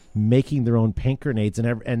there making their own paint grenades,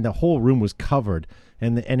 and the whole room was covered.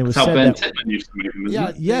 And it was That's how said Ben that, Titman used to make them, isn't Yeah.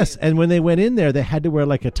 it? yes, and when they went in there, they had to wear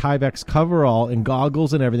like a Tyvek coverall and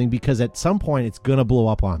goggles and everything because at some point it's gonna blow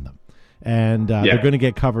up on them, and they're gonna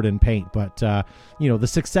get covered in paint. But the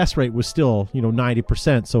success rate was still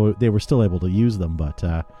 90%, so they were still able to use them. But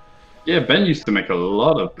Yeah, Ben used to make a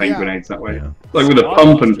lot of paint grenades that way. Yeah. Like with a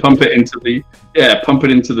pump and pump it into the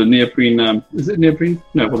neoprene. Is it neoprene?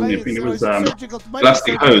 No, it wasn't neoprene. It was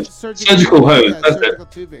plastic hose. Surgical hose. That's it. Surgical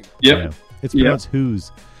tubing. Yep. yeah, it's pronounced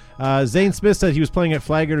who's. Zane Smith said he was playing at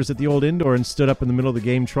Flaggers at the old indoor and stood up in the middle of the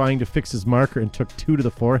game trying to fix his marker and took 2 to the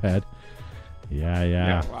forehead.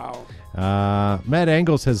 Yeah. Wow. Matt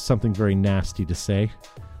Angles has something very nasty to say.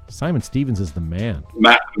 Simon Stevens is the man.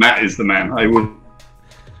 Matt is the man. I would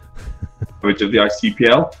coverage of the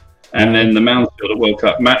ICPL and then the Mansfield at World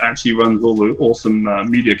Cup. Matt actually runs all the awesome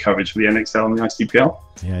media coverage for the NXL and the ICPL.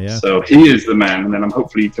 Yeah. So he is the man, and then I'm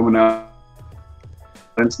hopefully coming out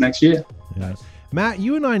events next year. Yeah. Matt,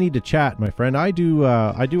 you and I need to chat, my friend. I do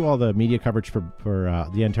all the media coverage for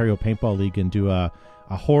the Ontario Paintball League and do a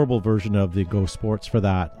horrible version of the Go Sports for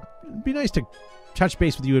that. It'd be nice to touch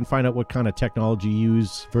base with you and find out what kind of technology you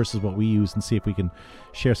use versus what we use and see if we can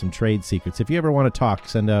share some trade secrets. If you ever want to talk,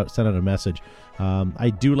 send out a message. I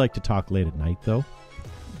do like to talk late at night, though,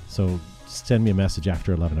 so send me a message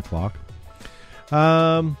after 11 o'clock.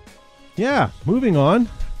 Yeah, moving on.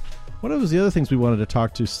 What was the other things we wanted to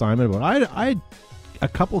talk to Simon about? I had a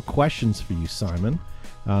couple questions for you, Simon,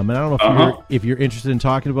 and I don't know if you're interested in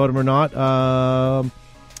talking about them or not.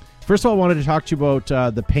 First of all, I wanted to talk to you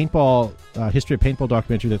about the paintball history of paintball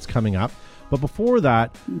documentary that's coming up. But before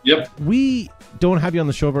that, we don't have you on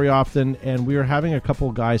the show very often, and we were having a couple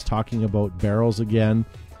of guys talking about barrels again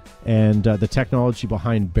and the technology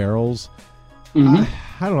behind barrels. I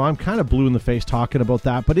don't know. I'm kind of blue in the face talking about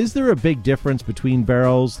that. But is there a big difference between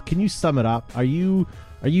barrels? Can you sum it up? Are you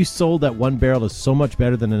sold that one barrel is so much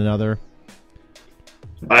better than another?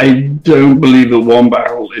 I don't believe that one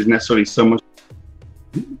barrel is necessarily so much.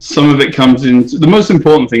 Some of it comes into the most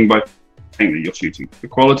important thing by paint that you're shooting. The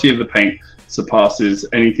quality of the paint surpasses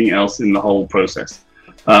anything else in the whole process.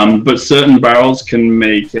 But certain barrels can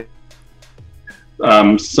make it.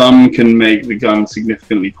 Some can make the gun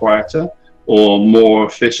significantly quieter or more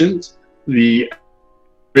efficient. The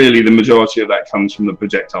majority of that comes from the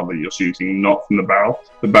projectile that you're shooting, not from the barrel.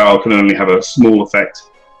 The barrel can only have a small effect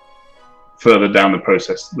further down the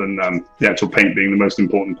process than the actual paint being the most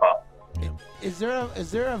important part. Yeah. Is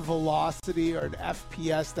there a velocity or an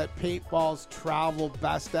FPS that paintballs travel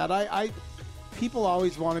best at? People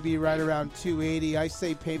always want to be right around 280. I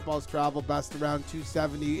say paintballs travel best around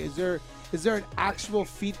 270. Is there an actual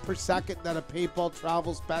feet per second that a paintball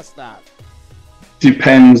travels best at?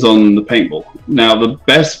 Depends on the paintball. Now, the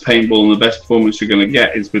best paintball and the best performance you're going to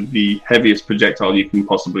get is with the heaviest projectile you can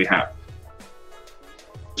possibly have.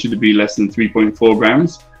 Should it be less than 3.4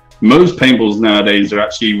 grams? Most paintballs nowadays are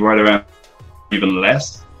actually right around even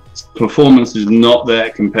less. Performance is not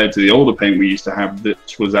there compared to the older paint we used to have,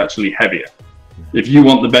 which was actually heavier. If you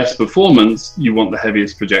want the best performance, you want the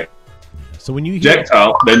heaviest projectile. So when you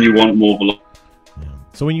projectile, then you want more velocity.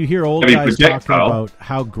 So when you hear old guys talking about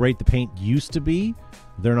how great the paint used to be,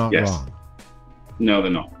 they're not wrong. No,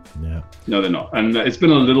 they're not. Yeah. No, they're not. And it's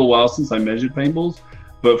been a little while since I measured paintballs,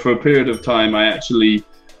 but for a period of time, I actually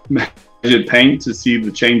measured paint to see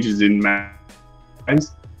the changes in mass.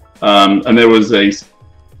 And there was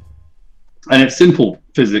and it's simple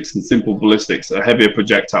physics and simple ballistics. A heavier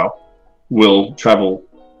projectile will travel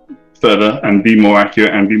further and be more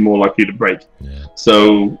accurate and be more likely to break. Yeah.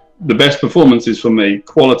 So the best performance is from a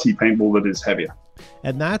quality paintball that is heavier.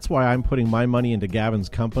 And that's why I'm putting my money into Gavin's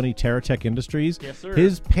company, TerraTech Industries. Yes, sir.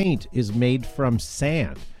 His paint is made from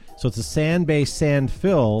sand. So it's a sand-based sand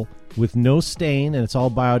fill with no stain, and it's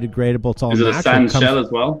all biodegradable. It's all natural. Is it a sand shell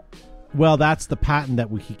as well? Well, that's the patent that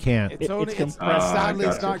he can't. Sadly,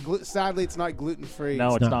 it's not gluten free.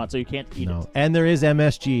 No, it's not. So you can't eat it. And there is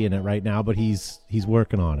MSG in it right now, but he's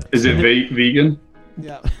working on it. Is it vegan?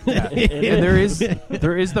 Yeah. And there is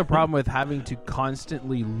the problem with having to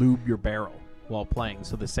constantly lube your barrel while playing,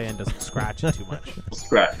 so the sand doesn't scratch it too much.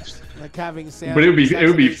 Scratched. Like having sand. But it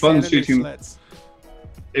would be fun shooting.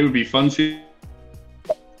 It would be fun shooting.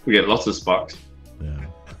 We get lots of sparks. Yeah.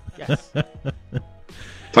 Yes.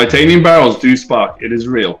 Titanium barrels do spark. It is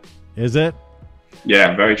real. Is it?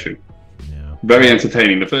 Yeah, very true. Yeah. Very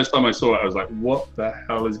entertaining. The first time I saw it, I was like, "What the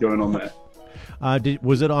hell is going on there?"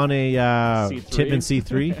 Was it on a C3? Tippmann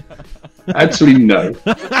C3? Actually, no.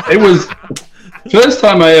 It was first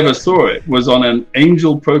time I ever saw it was on an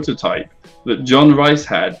Angel prototype that John Rice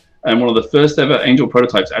had, and one of the first ever Angel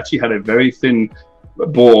prototypes actually had a very thin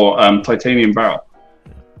bore titanium barrel,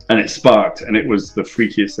 and it sparked, and it was the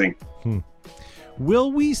freakiest thing.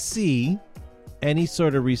 Will we see any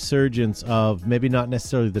sort of resurgence of maybe not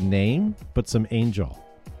necessarily the name, but some Angel?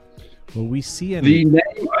 Will we see any? The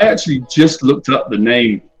name, I actually just looked up the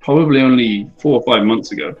name probably only 4 or 5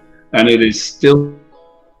 months ago, and it is still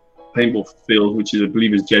paintball field, which is, I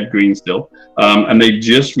believe, is Jed Green still, and they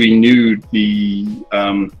just renewed the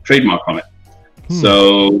trademark on it.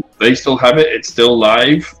 So they still have it. It's still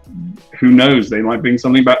live. Who knows? They might bring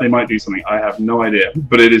something back. They might do something. I have no idea.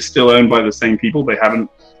 But it is still owned by the same people. They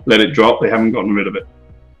haven't let it drop. They haven't gotten rid of it.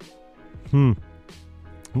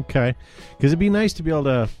 Okay. Because it'd be nice to be able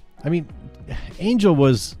to... I mean, Angel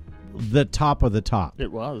was the top of the top.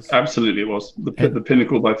 It was. Absolutely, it was. The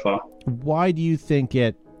pinnacle by far. Why do you think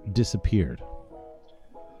it disappeared?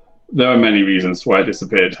 There are many reasons why it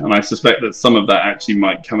disappeared. And I suspect that some of that actually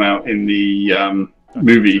might come out in the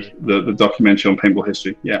movie, the documentary on paintball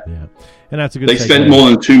history. Yeah, And that's a good. They segue. spent more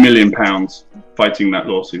than £2 million fighting that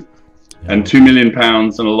lawsuit, and £2 million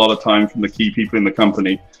and a lot of time from the key people in the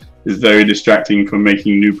company is very distracting from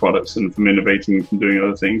making new products and from innovating and from doing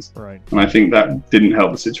other things. Right. And I think that didn't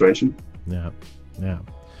help the situation. Yeah.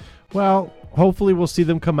 Well, hopefully we'll see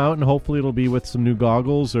them come out, and hopefully it'll be with some new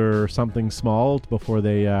goggles or something small before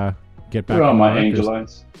they get back. Where are on my the angel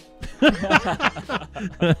markers. eyes?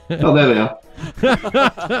 Oh, there they are.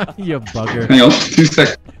 You bugger. Hang on, 2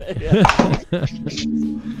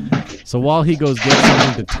 seconds. So while he goes get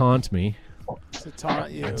something to taunt me, To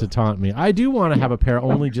taunt you. I do want to have a pair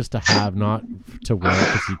only just to have, not to wear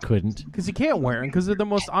because he couldn't. Because you can't wear them because they're the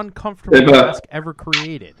most uncomfortable Hey, but- mask ever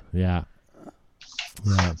created. Yeah.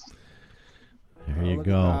 There you Look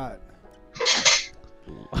go.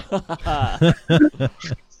 at that.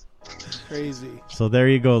 Crazy. So there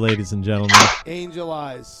you go, ladies and gentlemen. Angel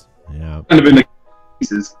eyes. Yeah. Kind of in the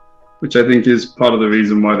pieces, which I think is part of the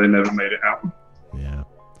reason why they never made it out. Yeah.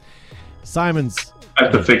 Simon's. I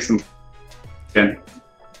have to fix them again.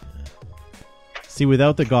 See,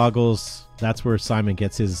 without the goggles, that's where Simon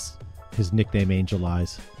gets his nickname, Angel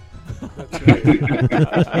Eyes.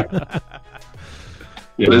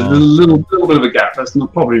 Yeah, there's a little bit of a gap. That's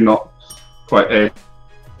probably not quite a.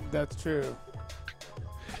 That's true.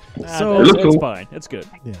 So- It looked it's cool. fine. It's good.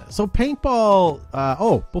 Yeah. So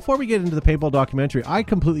paintball. Before we get into the paintball documentary, I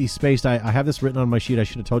completely spaced. I have this written on my sheet. I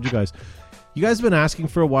should have told you guys. You guys have been asking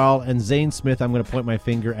for a while, and Zane Smith, I'm going to point my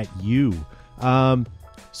finger at you.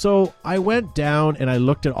 So I went down and I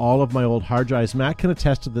looked at all of my old hard drives. Matt can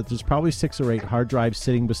attest to that. There's probably 6 or 8 hard drives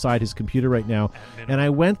sitting beside his computer right now. And I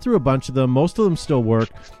went through a bunch of them. Most of them still work.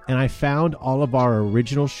 And I found all of our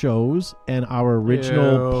original shows and our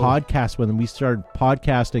original Ew. podcast when we started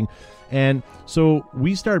podcasting. And so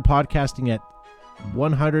we started podcasting at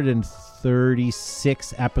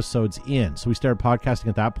 136 episodes in. So we started podcasting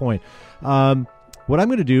at that point. What I'm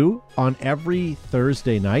going to do on every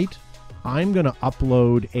Thursday night, I'm going to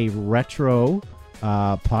upload a retro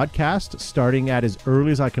podcast starting at as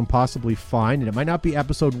early as I can possibly find. And it might not be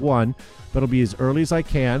episode 1, but it'll be as early as I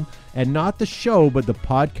can. And not the show, but the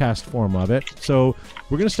podcast form of it. So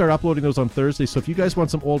we're going to start uploading those on Thursday. So if you guys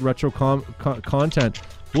want some old retro content,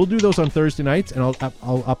 we'll do those on Thursday nights. And I'll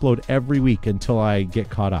upload every week until I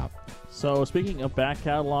get caught up. So speaking of back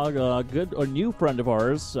catalog, a new friend of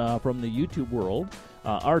ours from the YouTube world,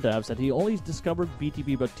 Ardav, said he only discovered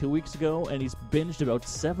BTB about 2 weeks ago, and he's binged about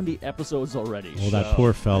 70 episodes already. Oh, that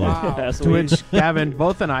poor fella. Wow. Yeah, so To he- which Gavin,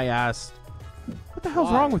 both and I asked, what the hell's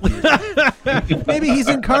Why? wrong with you? Maybe he's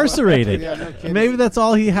incarcerated. Yeah, no kidding. Maybe that's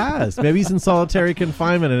all he has. Maybe he's in solitary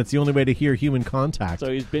confinement, and it's the only way to hear human contact.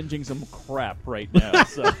 So he's binging some crap right now.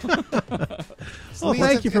 So Well,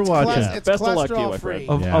 thank you for watching. It's Best of luck to you, my cholesterol friend.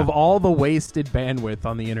 free. Yeah. Of all the wasted bandwidth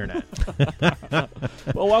on the internet.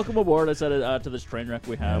 well, welcome aboard. I said it to this train wreck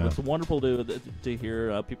we have. Yeah. It's wonderful to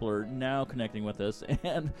hear people are now connecting with us,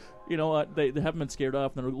 and you know what? They haven't been scared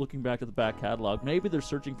off. And they're looking back at the back catalog. Maybe they're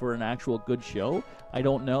searching for an actual good show. I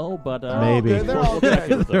don't know, but Maybe. They're all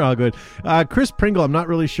good. They're all good. Chris Pringle, I'm not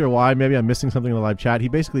really sure why. Maybe I'm missing something in the live chat. He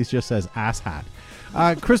basically just says ass hat.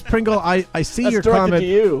 Chris Pringle, I see That's your directed comment, to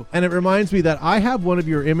you. and it reminds me that I have one of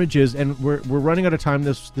your images, and we're running out of time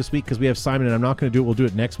this week because we have Simon, and I'm not going to do it. We'll do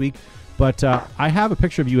it next week. But I have a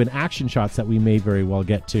picture of you in action shots that we may very well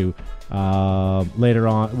get to later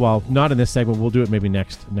on. Well, not in this segment. We'll do it maybe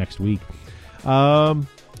next week. So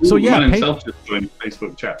yeah, the man himself just joined the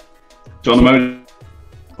Facebook chat. John Amode,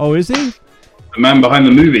 oh, is he? the man behind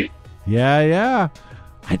the movie. Yeah.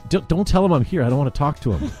 I don't tell him I'm here. I don't want to talk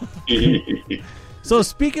to him. So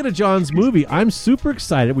speaking of John's movie, I'm super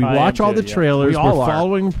excited. We I watch am all too, the yeah. trailers. We all We're are.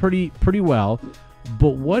 following pretty well. But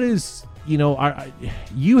what is, you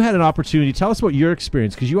had an opportunity. Tell us about your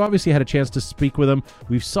experience, because you obviously had a chance to speak with him.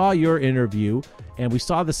 We saw your interview, and we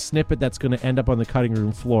saw the snippet that's going to end up on the cutting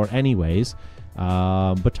room floor anyways.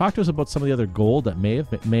 But talk to us about some of the other gold that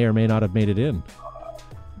may or may not have made it in.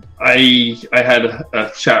 I had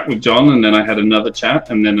a chat with John, and then I had another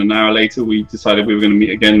chat, and then an hour later we decided we were going to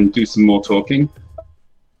meet again and do some more talking.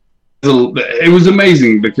 It was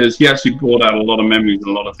amazing because he actually brought out a lot of memories and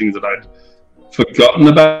a lot of things that I'd forgotten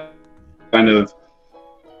about.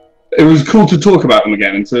 It was cool to talk about them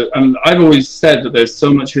again. And I've always said that there's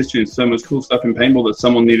so much history and so much cool stuff in paintball that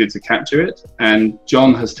someone needed to capture it, and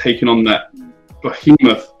John has taken on that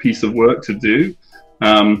behemoth piece of work to do.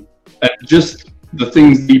 And just the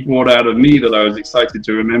things he brought out of me that I was excited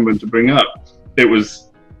to remember and to bring up, it was,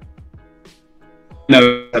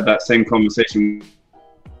 had that same conversation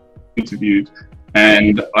interviewed,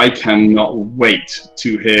 and I cannot wait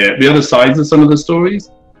to hear the other sides of some of the stories.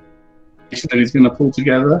 that he's going to pull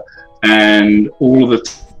together, and all of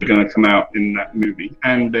the are going to come out in that movie,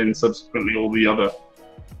 and then subsequently all the other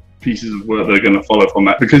pieces of work that are going to follow from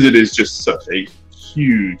that, because it is just such a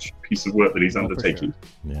huge piece of work that he's undertaking.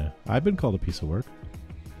 Yeah, I've been called a piece of work.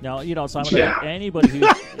 Now, Simon, Yeah. anybody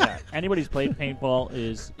who's played paintball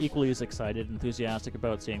is equally as excited, enthusiastic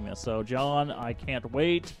about seeing this. So, John, I can't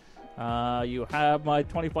wait. You have my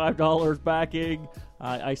 $25 backing.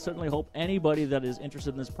 I certainly hope anybody that is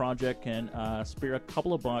interested in this project can spare a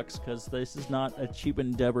couple of bucks, because this is not a cheap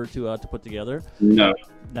endeavor to put together. No,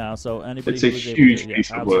 So anybody it's a who's huge able to, piece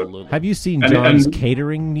of absolutely. work. Have you seen And- John's and-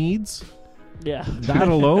 catering needs? Yeah. That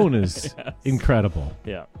alone is Yes. incredible.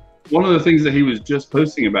 Yeah. One of the things that he was just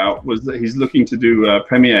posting about was that he's looking to do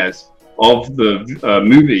premieres of the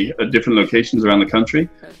movie at different locations around the country,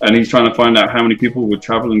 and he's trying to find out how many people would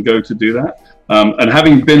travel and go to do that. And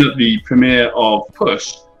having been at the premiere of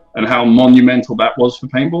Push and how monumental that was for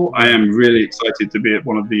paintball, I am really excited to be at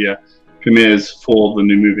one of the premieres for the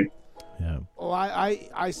new movie. Yeah. Well,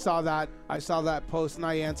 I saw that post, and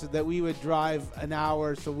I answered that we would drive an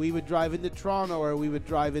hour, so we would drive into Toronto or we would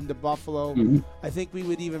drive into Buffalo. Mhm. I think we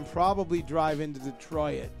would even probably drive into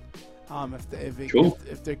Detroit, Cool.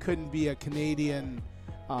 if there couldn't be a Canadian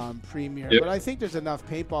premiere. Yep. But I think there's enough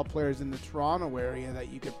paintball players in the Toronto area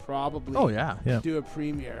that you could probably Oh yeah. do a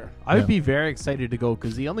premiere. I would Yeah. be very excited to go,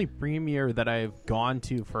 because the only premiere that I've gone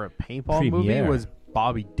to for a paintball movie Premiere. was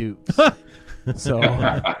Bobby Dukes. So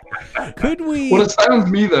Could we? What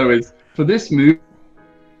astounds me though is for this movie,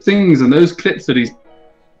 things and those clips that he's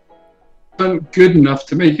done good enough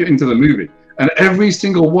to make it into the movie, and every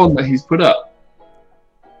single one that he's put up,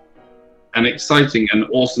 and exciting and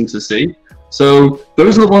awesome to see. So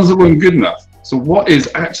those are the ones that weren't good enough. So what is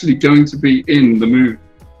actually going to be in the movie?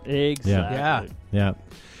 Exactly. Yeah. Yeah.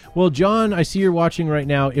 Well, John, I see you're watching right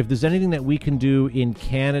now. If there's anything that we can do in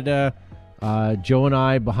Canada, Joe and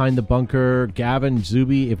I behind the bunker, Gavin,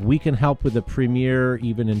 Zuby, if we can help with the premiere,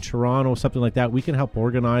 even in Toronto, something like that, we can help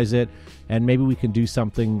organize it, and maybe we can do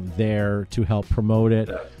something there to help promote it.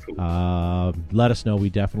 Let us know. We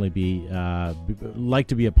definitely like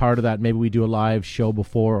to be a part of that. Maybe we do a live show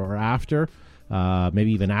before or after.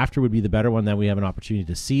 Maybe even after would be the better one. Then we have an opportunity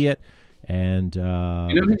to see it. And You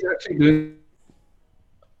know, he's actually doing.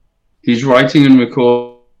 He's writing and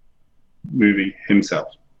recording movie himself.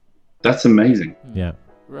 That's amazing. yeah,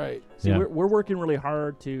 Right. See, Yeah. we're working really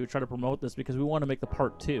hard to try to promote this because we want to make the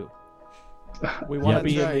part 2. We want to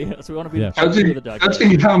be That's in the, so we want to be Yeah. in part 2 of the documentary.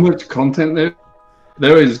 Judging how much content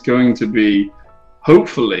there is going to be,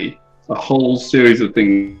 hopefully, a whole series of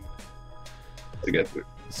things to get through.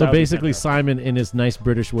 So That would be basically, fantastic. Simon, in his nice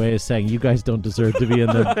British way, is saying you guys don't deserve to be in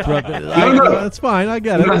the. No. That's fine. I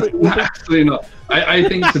get it. Absolutely not. I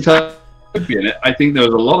think Tatar should be in it. I think there's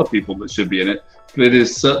a lot of people that should be in it, but it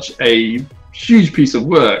is such a huge piece of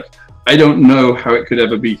work. I don't know how it could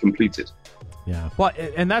ever be completed. Yeah. Well,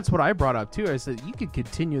 and that's what I brought up too. I said you could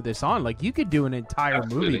continue this on. Like you could do an entire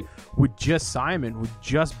Absolutely. movie with just Simon, with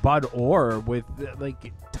just Bud Orr, with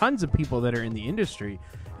like tons of people that are in the industry,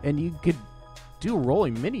 and you could do a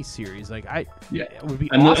rolling mini series. Like Yeah. it would be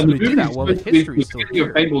And awesome the to do movie's that while the supposed to be history is still beginning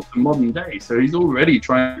of here. paintball to modern day, so he's already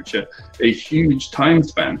trying to a huge time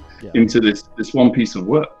span Yeah. into this one piece of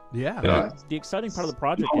work. Yeah. Yeah. The exciting part of the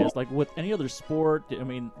project is, like with any other sport, I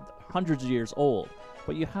mean, hundreds of years old,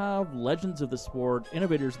 but you have legends of the sport,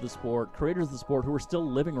 innovators of the sport, creators of the sport who are still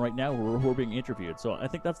living right now, who are being interviewed. So I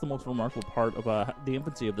think that's the most remarkable part of the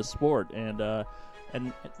infancy of the sport, and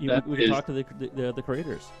we can talk to the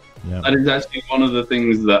creators. Yeah. That is actually one of the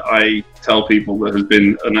things that I tell people that has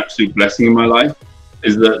been an absolute blessing in my life,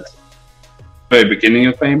 is that the very beginning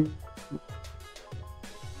of fame,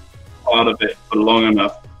 part of it for long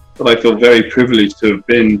enough that I feel very privileged to have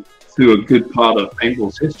been through a good part of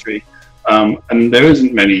paintball's history. And there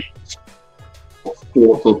isn't many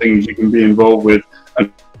sports or things you can be involved with,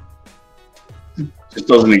 and it just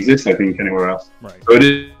doesn't exist, I think, anywhere else. Right. So it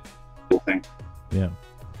is a cool thing. Yeah.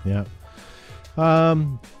 Yeah.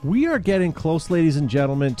 We are getting close, ladies and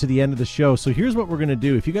gentlemen, to the end of the show. So here's what we're going to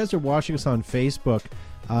do. If you guys are watching us on Facebook,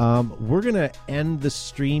 we're going to end the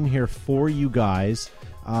stream here for you guys.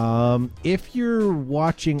 If you're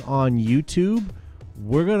watching on YouTube,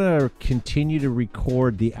 we're going to continue to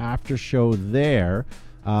record the after show there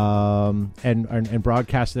and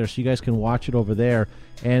broadcast there, so you guys can watch it over there.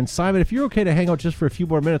 And Simon, if you're okay to hang out just for a few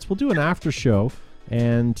more minutes, we'll do an after show,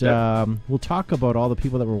 and we'll talk about all the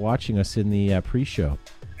people that were watching us in the pre-show.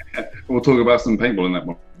 We'll talk about some paintball in that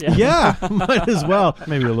one. Yeah, might as well.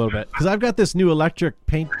 Maybe a little bit. Because I've got this new electric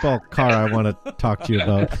paintball car I want to talk to you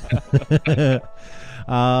about.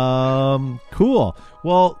 Cool.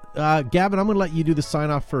 Well, Gavin, I'm going to let you do the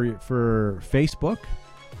sign off for Facebook.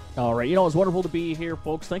 All right. It's wonderful to be here,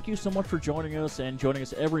 folks. Thank you so much for joining us and joining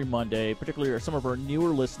us every Monday, particularly some of our newer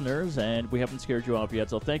listeners, and we haven't scared you off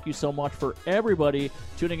yet. So thank you so much for everybody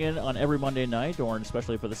tuning in on every Monday night, or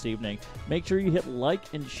especially for this evening. Make sure you hit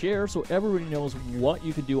like and share so everybody knows what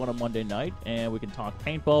you can do on a Monday night, and we can talk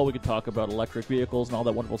paintball, we can talk about electric vehicles and all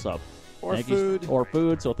that wonderful stuff. Or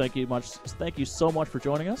food. So thank you so much for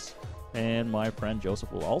joining us. And my friend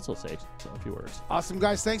Joseph will also say a few words. Awesome,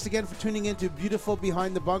 guys. Thanks again for tuning in to beautiful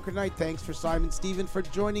Behind the Bunker Night. Thanks for Simon Stephen for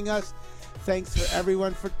joining us. Thanks for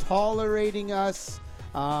everyone for tolerating us.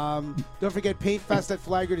 Don't forget, Paint Fest at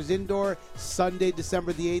Flaggart is indoor, Sunday,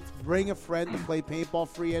 December the 8th. Bring a friend to play paintball.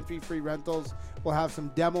 Free entry, free rentals. We'll have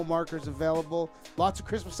some demo markers available. Lots of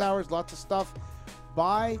Christmas hours, lots of stuff.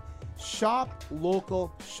 Buy, shop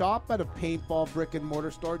local, shop at a paintball brick and mortar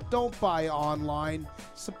store. Don't buy online.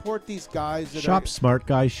 Support these guys. Shop smart,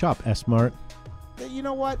 guys. Shop S-Mart. You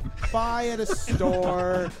know what? Buy at a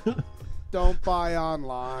store. Don't buy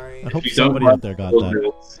online. I hope somebody out there got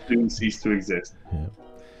that. Soon cease to exist. Yeah.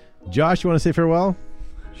 Josh, you want to say farewell?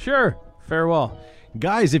 Sure. Farewell.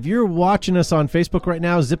 Guys, if you're watching us on Facebook right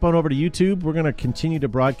now, zip on over to YouTube. We're going to continue to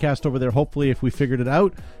broadcast over there, hopefully, if we figured it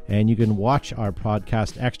out. And you can watch our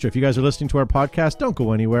podcast extra. If you guys are listening to our podcast, don't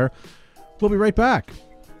go anywhere. We'll be right back.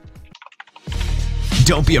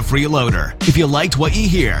 Don't be a freeloader. If you liked what you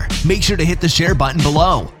hear, make sure to hit the share button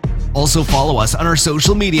below. Also follow us on our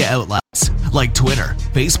social media outlets like Twitter,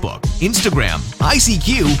 Facebook, Instagram,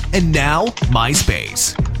 ICQ, and now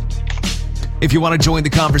MySpace. If you want to join the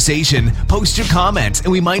conversation, post your comments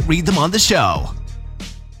and we might read them on the show.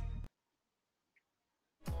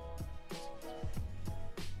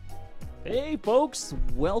 Hey folks,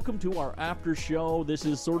 welcome to our after show. This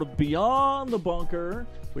is sort of Beyond the Bunker.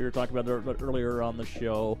 We were talking about it earlier on the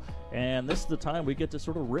show, and this is the time we get to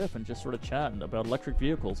sort of riff and just sort of chat about electric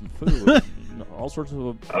vehicles and food and all sorts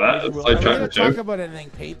of... Are we going to talk about anything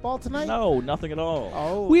paintball tonight? No, nothing at all.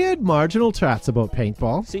 Oh, We had marginal chats about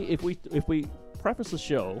paintball. See, if we preface the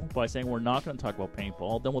show by saying we're not going to talk about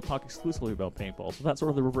paintball, then we'll talk exclusively about paintball. So that's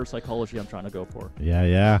sort of the reverse psychology I'm trying to go for.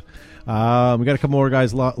 Yeah. We got a couple more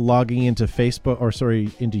guys logging into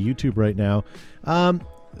into YouTube right now.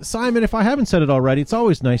 Simon, if I haven't said it already, it's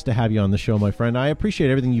always nice to have you on the show, my friend. I appreciate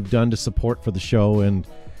everything you've done to support for the show, and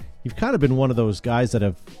you've kind of been one of those guys that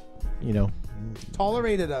have,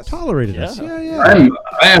 tolerated us. Yeah. I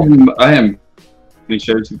am. How many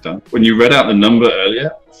shows you've done? When you read out the number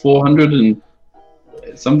earlier, 400 and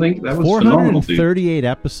something. That was phenomenal, dude. 438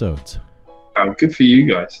 episodes. Wow, good for you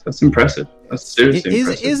guys. That's impressive. That's seriously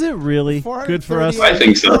impressive. Is it really good for us? I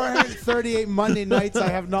think so. 438 Monday nights I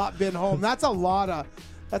have not been home. That's a lot of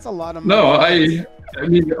No, I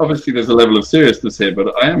mean, obviously there's a level of seriousness here,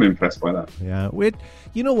 but I am impressed by that. Yeah.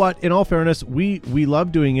 You know what? In all fairness, we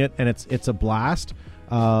love doing it, and it's a blast.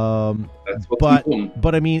 That's what's important.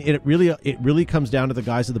 But I mean, it really comes down to the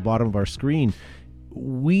guys at the bottom of our screen.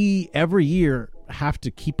 We every year have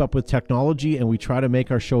to keep up with technology, and we try to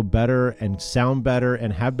make our show better and sound better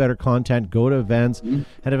and have better content, go to events. And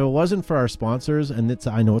if it wasn't for our sponsors, and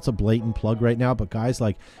I know it's a blatant plug right now, but guys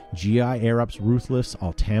like GI Air Ups, Ruthless,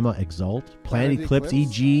 Altama, Exalt, Planet Eclipse,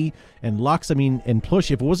 EG, and Lux, and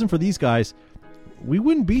Plush, if it wasn't for these guys, we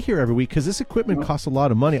wouldn't be here every week, because this equipment costs a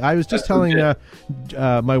lot of money. I was just telling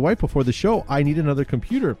my wife before the show, I need another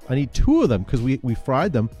computer. I need two of them because we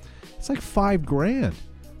fried them. It's like $5,000.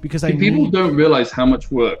 Because people don't realize how much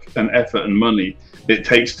work and effort and money it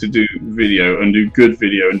takes to do video and do good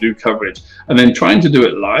video and do coverage, and then trying to do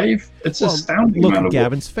it live. It's astounding. Look at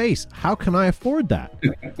Gavin's face. How can I afford that?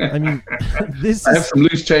 I mean, I have some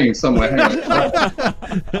loose change somewhere.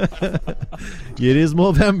 It is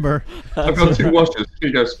November. I've got 2 washers. Here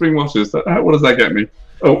you go, spring washers. What does that get me?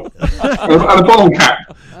 Oh, and a bottle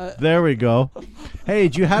cap. There we go. Hey,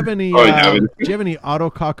 do you have any? Do you have any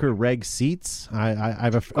Autococker reg seats? I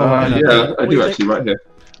have a. I do actually, right here.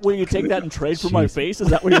 Will you take that and trade for my face? Is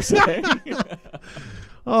that what you're saying?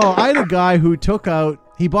 I had a guy who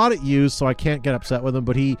he bought it used, so I can't get upset with him.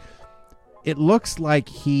 But it looks like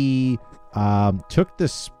he took the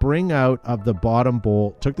spring out of the bottom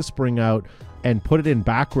bolt, took the spring out, and put it in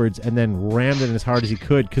backwards, and then rammed it in as hard as he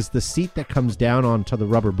could, because the seat that comes down onto the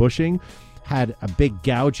rubber bushing had a big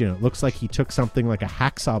gouge in it. It looks like he took something like a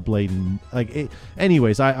hacksaw blade and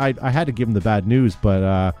anyways, I had to give him the bad news,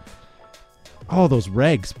 but those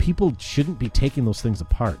regs, people shouldn't be taking those things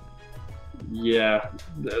apart. Yeah,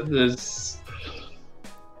 there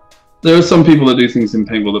are some people that do things in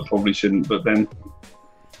paintball that probably shouldn't, but then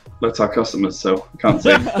that's our customers, so I can't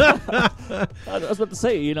say. I was about to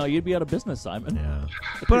say, you'd be out of business, Simon. Yeah.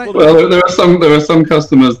 But Well, there are some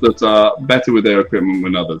customers that are better with their equipment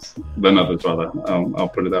than others. I'll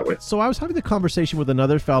put it that way. So I was having the conversation with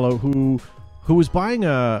another fellow who was buying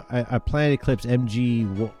a Planet Eclipse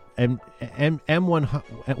M1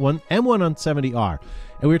 M170R,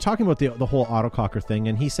 and we were talking about the whole autococker thing,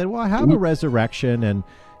 and he said, well, I have a Resurrection, and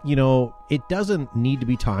it doesn't need to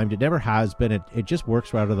be timed. It never has been. It just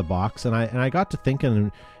works right out of the box. And I got to thinking,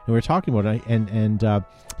 and we were talking about it, and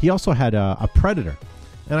he also had a Predator,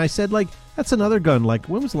 and I said, like, that's another gun. Like,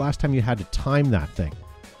 when was the last time you had to time that thing?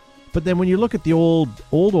 But then when you look at the old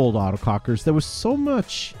autocockers, there was so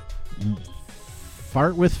much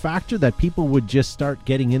fart with factor that people would just start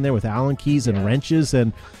getting in there with Allen keys and wrenches,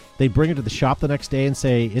 and they'd bring it to the shop the next day and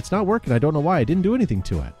say, it's not working. I don't know why. I didn't do anything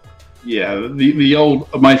to it. Yeah, the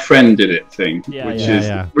old "my friend did it" thing,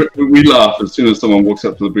 Yeah. We laugh as soon as someone walks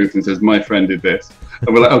up to the booth and says, "My friend did this,"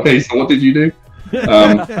 and we're like, "Okay, so what did you do?"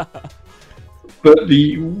 But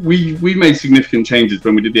we made significant changes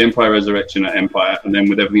when we did the Empire Resurrection at Empire, and then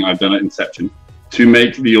with everything I've done at Inception, to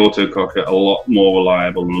make the autococker a lot more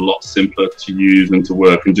reliable and a lot simpler to use and to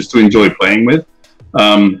work and just to enjoy playing with.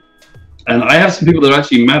 And I have some people that are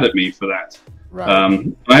actually mad at me for that. Right.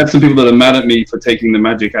 I have some people that are mad at me for taking the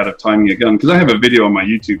magic out of timing a gun, because I have a video on my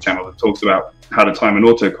YouTube channel that talks about how to time an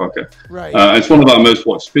autococker. Right. It's one of our most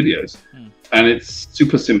watched videos, and it's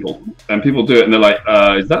super simple. And people do it, and they're like,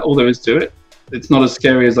 "Is that all there is to it? It's not as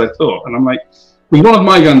scary as I thought." And I'm like, with one of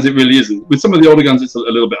my guns, it really isn't. With some of the older guns, it's a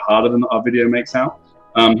little bit harder than our video makes out.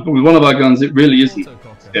 But with one of our guns, it really isn't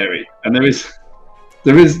scary, and there is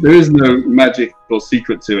no magic or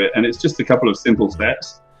secret to it, and it's just a couple of simple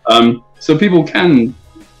steps. So people can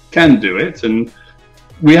do it, and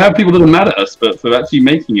we have people that are mad at us for actually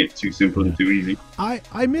making it too simple and too easy.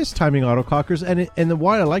 I miss timing autocockers, and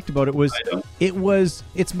what I liked about it was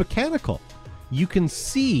it's mechanical. You can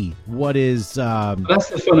see what is. That's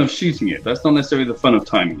the fun of shooting it. That's not necessarily the fun of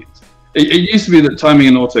timing it. It used to be that timing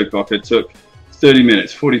an autococker took 30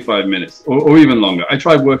 minutes, 45 minutes, or even longer. I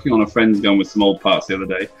tried working on a friend's gun with some old parts the other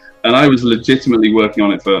day, and I was legitimately working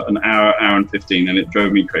on it for an hour and 15, and it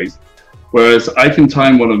drove me crazy. Whereas I can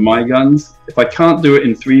time one of my guns. If I can't do it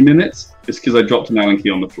in 3 minutes, it's because I dropped an Allen key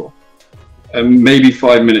on the floor. And maybe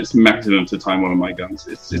 5 minutes maximum to time one of my guns.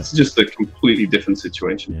 It's just a completely different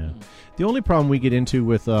situation. Yeah. The only problem we get into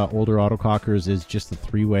with older autocockers is just the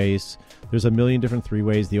three ways. There's a million different three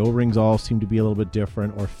ways. The O-rings all seem to be a little bit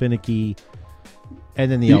different or finicky.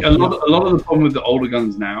 And then a lot of the problem with the older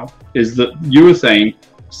guns now is that urethane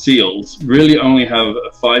seals really only have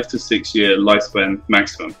a 5 to 6 year lifespan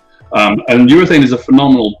maximum. And urethane is a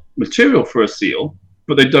phenomenal material for a seal,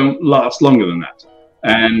 but they don't last longer than that.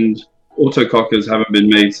 And autocockers haven't been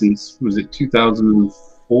made since, was it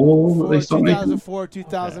 2004 that they started making? 2004,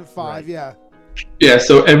 2005, yeah. Yeah,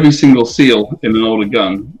 so every single seal in an older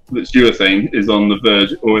gun that's urethane is on the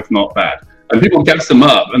verge, or if not bad. And people gas them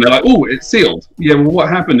up, and they're like, "Oh, it's sealed." Yeah, well, what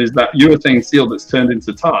happened is that urethane seal that's turned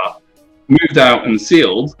into tar moved out and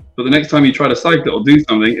sealed, but the next time you try to cycle it or do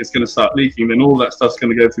something, it's going to start leaking. Then all that stuff's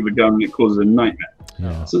going to go through the gun, and it causes a nightmare.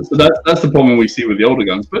 Yeah. So that's the problem we see with the older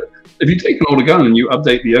guns. But if you take an older gun and you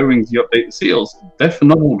update the O-rings, you update the seals, they're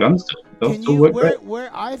phenomenal guns still. They'll still work great. Where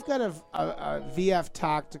I've got a VF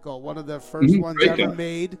Tactical, one of the first ones ever gun.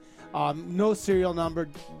 made. No serial number.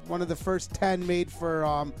 One of the first 10 made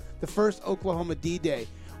for the first Oklahoma D-Day.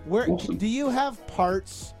 Awesome. Do you have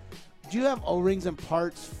parts? Do you have O-rings and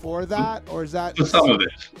parts for that, or is that for some of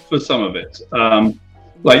it?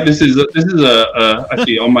 Like this is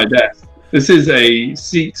actually on my desk. This is a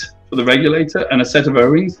seat for the regulator and a set of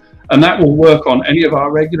O-rings, and that will work on any of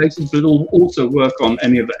our regulators, but it'll also work on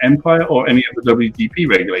any of the Empire or any of the WDP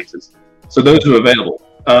regulators. So those are available.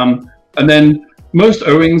 And then most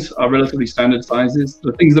O-rings are relatively standard sizes.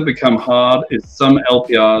 The things that become hard is some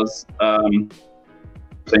LPRs.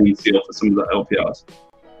 They need seal for some of the LPRs,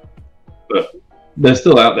 but they're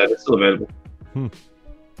still out there. They're still available.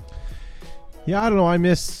 Yeah, I don't know. I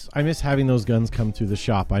miss having those guns come through the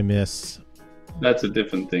shop. That's a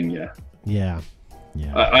different thing. Yeah.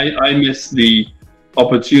 I miss the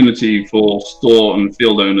opportunity for store and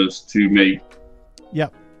field owners to make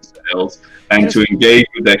sales and to engage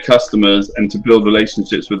with their customers and to build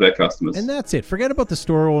relationships with their customers. And that's it. Forget about the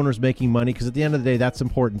store owners making money, because at the end of the day, that's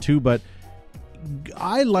important too. But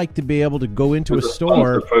I like to be able to go into a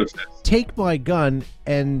store, take my gun,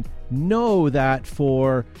 and know that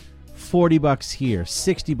for $40 here,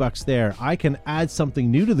 $60 there, I can add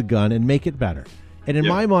something new to the gun and make it better. And in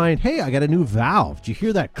my mind, hey, I got a new valve. Do you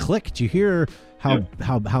hear that click? Do you hear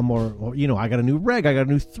how more, I got a new reg, I got a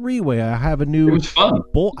new 3-way, I have a new It was fun.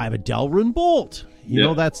 bolt, I have a Delrin bolt. You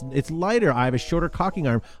know, it's lighter. I have a shorter cocking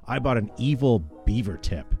arm. I bought an evil beaver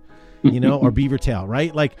tip, or beaver tail,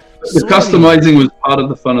 right? Like The customizing was part of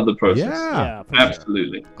the fun of the process. Yeah. for sure.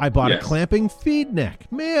 Absolutely. I bought a Yes. clamping feed neck.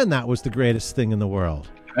 Man, that was the greatest thing in the world.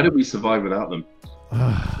 How did we survive without them?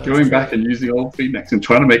 Going back and using old feed necks and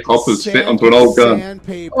trying to make hoppers fit onto an old gun.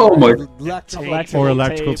 Sandpaper, Oh my-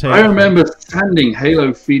 Electrical tape. I remember sanding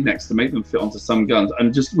Halo feed necks to make them fit onto some guns,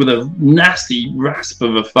 and just with a nasty rasp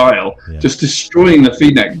of a file, just destroying the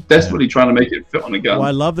feed neck, desperately trying to make it fit on a gun. Well,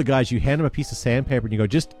 I love the guys. You hand them a piece of sandpaper and you go,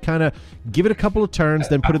 just kind of give it a couple of turns,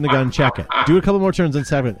 then put it in the gun, check it. Do a couple more turns, then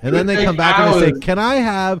check it. And then they come back and they say, can I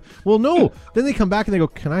have... Well, no. Then they come back and they go,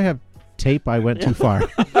 can I have tape? I went too far.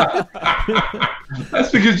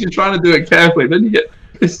 That's because you're trying to do it carefully. Then you get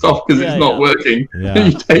pissed off because it's not working. Yeah.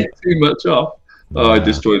 And you take too much off. Oh, I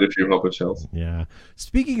destroyed a few hopper shells. Yeah.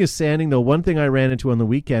 Speaking of sanding, though, one thing I ran into on the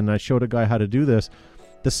weekend, and I showed a guy how to do this,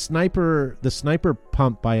 the sniper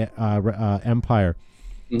pump by Empire.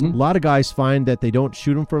 A lot of guys find that they don't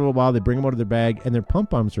shoot them for a little while, they bring them out of their bag, and their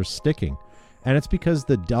pump arms are sticking. And it's because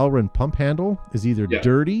the Delrin pump handle is either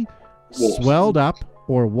dirty, swelled up,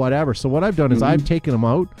 or whatever. So what I've done is I've taken them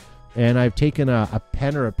out, and I've taken a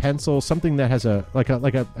pen or a pencil, something that has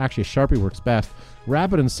actually a Sharpie works best,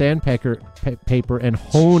 wrap it in sandpaper paper and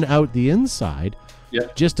hone out the inside,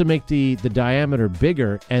 just to make the diameter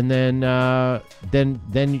bigger, and then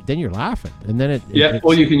you're laughing, and then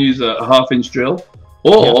or you can use a half-inch drill,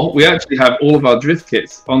 or we actually have all of our drift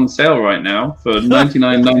kits on sale right now for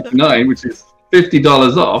 $99.99, which is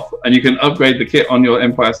 $50 off, and you can upgrade the kit on your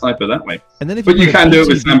Empire Sniper that way. And then but you can do it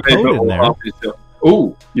with sandpaper or half-inch drill.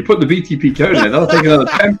 Oh, you put the BTP code in there, that'll take another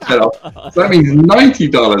 10% off. So that means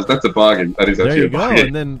 $90. That's a bargain. That is there actually you a go, bargain.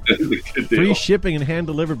 and then That is a good deal. free shipping and hand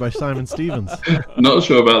delivered by Simon Stevens. Not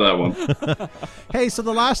sure about that one. Hey, so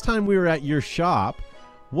the last time we were at your shop,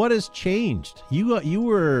 what has changed? You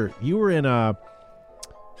were in a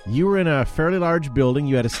fairly large building.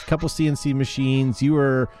 You had a couple CNC machines. You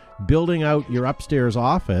were building out your upstairs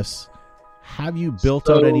office. Have you built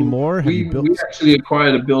out any more? We actually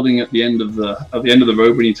acquired a building at the end of the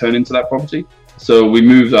road when you turn into that property. So we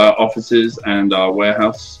moved our offices and our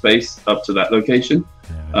warehouse space up to that location,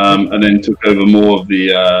 and then took over more of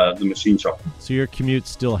the machine shop. So your commute's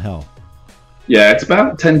still hell. Yeah, it's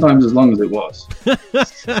about 10 times as long as it was.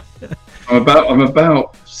 I'm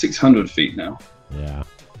about 600 feet now.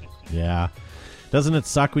 Yeah. Doesn't it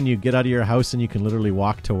suck when you get out of your house and you can literally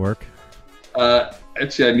walk to work?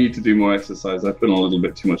 Actually, I need to do more exercise. I put on a little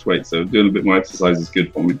bit too much weight, so doing a bit more exercise is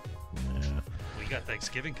good for me. We got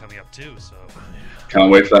Thanksgiving coming up too, so Can't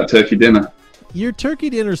wait for that turkey dinner. Your turkey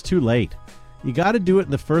dinner's too late. You got to do it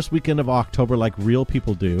in the first weekend of October, like real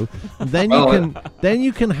people do. Then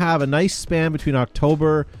you can have a nice span between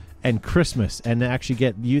October and Christmas, and actually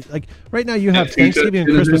get right now you have Thanksgiving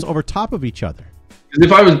and Christmas over top of each other. Because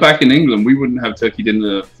if I was back in England, we wouldn't have turkey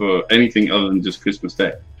dinner for anything other than just Christmas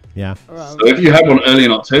Day. Yeah. So if you have one early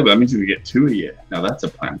in October, that means you could get 2 a year. Now that's a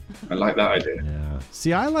plan. I like that idea. Yeah.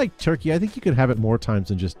 See, I like turkey. I think you could have it more times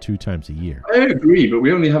than just 2 times a year. I agree, but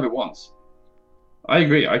we only have it once. I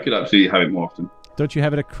agree. I could absolutely have it more often. Don't you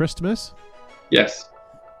have it at Christmas? Yes,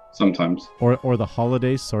 sometimes. Or the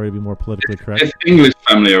holidays? Sorry to be more politically correct. If English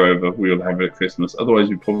family are over, we'll have it at Christmas. Otherwise,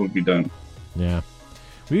 we probably don't. Yeah.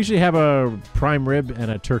 We usually have a prime rib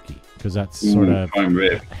and a turkey because that's sort of prime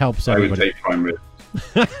rib. Helps I everybody. would take prime rib.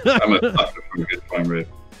 I'm a sucker for a good prime rib.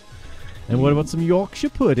 And what about some Yorkshire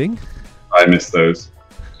pudding? I miss those.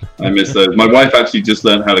 My wife actually just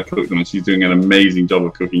learned how to cook them, and she's doing an amazing job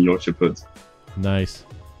of cooking Yorkshire puds. Nice.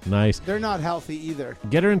 They're not healthy either.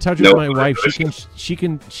 Get her in touch with my wife. She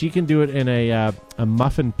can do it in a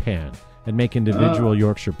muffin pan and make individual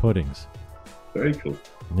Yorkshire puddings. Very cool.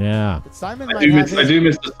 Yeah. But Simon I do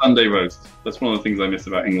miss the Sunday roast. That's one of the things I miss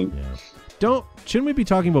about England. Yeah. Shouldn't we be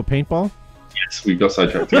talking about paintball? Yes, we got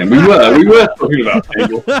sidetracked again. We were talking about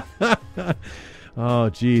paintball. Oh,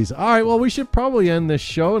 geez. All right. Well, we should probably end this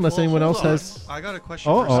show unless anyone else has. I got a question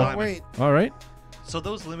for Simon. Wait. All right. So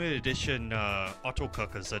those limited edition auto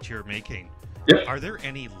cookers that you're making, are there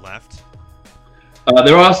any left?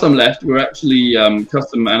 There are some left. We're actually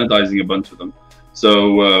custom anodizing a bunch of them.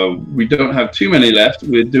 So we don't have too many left.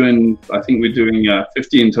 I think we're doing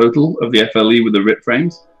 50 in total of the FLE with the RIP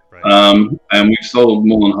frames. Right. And we've sold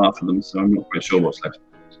more than half of them, so I'm not quite sure what's left.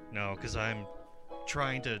 No, because I'm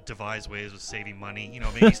trying to devise ways of saving money.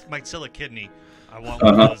 Maybe might sell a kidney. I want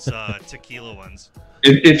one of those tequila ones.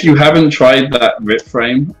 If you haven't tried that RIP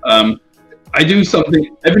frame, I do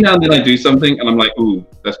something every now and then. I do something, and I'm like, "Ooh,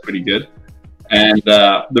 that's pretty good." And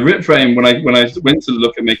the rip frame, when I went to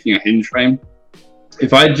look at making a hinge frame,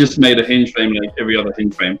 if I just made a hinge frame like every other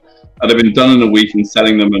hinge frame, I'd have been done in a week and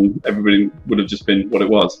selling them, and everybody would have just been what it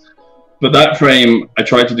was. But that frame, I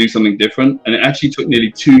tried to do something different, and it actually took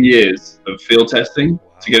nearly 2 years of field testing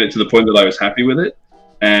to get it to the point that I was happy with it,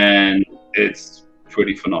 and it's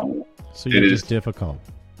pretty phenomenal. So you're It just is. difficult.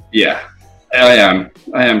 Yeah, I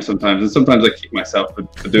am sometimes, and sometimes I kick myself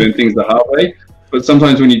for doing things the hard way. But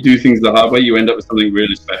sometimes when you do things the hard way, you end up with something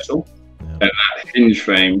really special. Yeah. And that hinge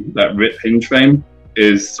frame, that rip hinge frame,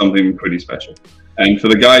 is something pretty special. And for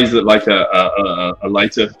the guys that like a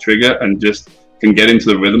lighter trigger and just can get into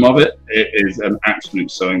the rhythm of it, it is an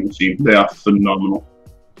absolute sewing machine. They are phenomenal.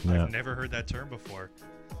 Yeah. I've never heard that term before.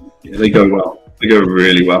 Yeah, they go well. They go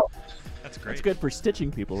really well. That's great. It's good for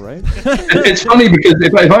stitching people, right? It's funny because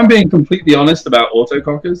if I'm being completely honest about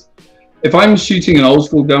autocockers, if I'm shooting an old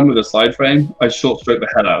school gun with a slide frame, I short stroke the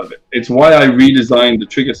hell out of it. It's why I redesigned the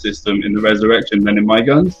trigger system in the Resurrection than in my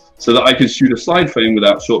guns, so that I could shoot a slide frame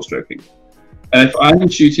without short stroking. And if I'm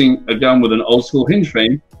shooting a gun with an old school hinge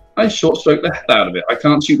frame, I short stroke the hell out of it. I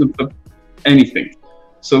can't shoot them for anything.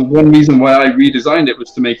 So one reason why I redesigned it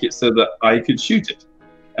was to make it so that I could shoot it.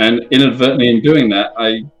 And inadvertently in doing that,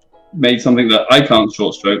 I made something that I can't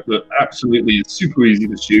short stroke that absolutely is super easy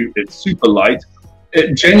to shoot. It's super light.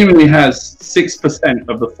 It genuinely has 6%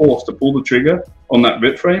 of the force to pull the trigger on that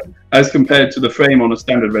rip frame as compared to the frame on a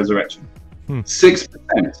standard Resurrection.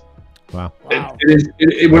 6%. Wow.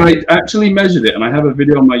 When I actually measured it, and I have a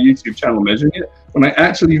video on my YouTube channel measuring it, when I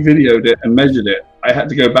actually videoed it and measured it, I had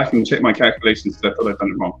to go back and check my calculations because I thought I'd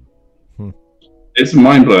done it wrong. It's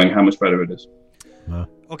mind-blowing how much better it is. Wow.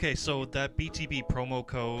 Okay, so that BTB promo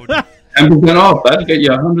code. 10% off. That'd get you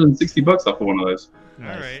 $160 off of one of those. All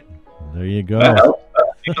right. There you go. That helps.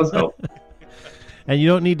 That does help. And you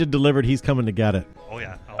don't need to deliver it. He's coming to get it. Oh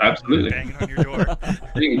yeah. I'll Absolutely. Bang it on your door.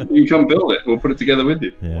 You can come build it. We'll put it together with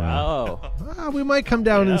you. Yeah. Wow. We might come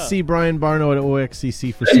down and Yeah. see Brian Barno at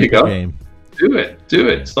OXCC for There you Super go. Game. Do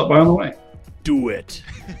it. Stop by on the way. Do it.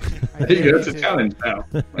 There you go. It's a challenge now.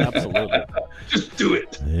 Absolutely. Just do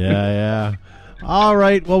it. Yeah. All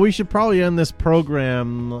right. Well, we should probably end this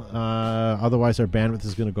program. Otherwise, our bandwidth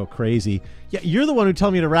is going to go crazy. Yeah, you're the one who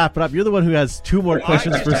told me to wrap it up. You're the one who has 2 more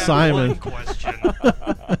questions I for just have Simon. one question.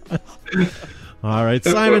 All right,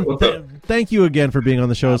 Simon. What's up? Thank you again for being on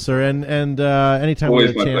the show, sir. And anytime we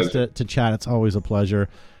Always get a my chance to chat, it's always a pleasure.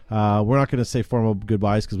 We're not going to say formal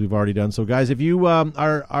goodbyes because we've already done so, guys. If you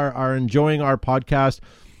are enjoying our podcast,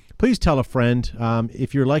 please tell a friend.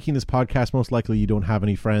 If you're liking this podcast, most likely you don't have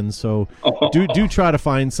any friends, so do try to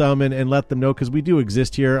find some and let them know, because we do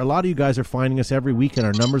exist here. A lot of you guys are finding us every week, and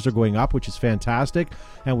our numbers are going up, which is fantastic.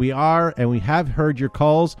 And we have heard your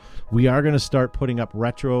calls. We are going to start putting up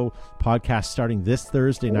retro podcasts starting this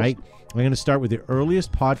Thursday night. I'm going to start with the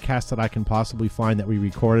earliest podcast that I can possibly find that we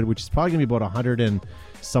recorded, which is probably going to be about 100 and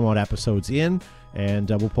some odd episodes in. And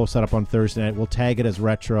we'll post that up on Thursday night. We'll tag it as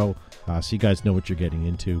retro, so you guys know what you're getting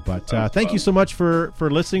into. But thank you so much for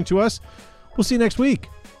listening to us. We'll see you next week.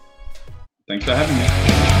 Thanks for having me.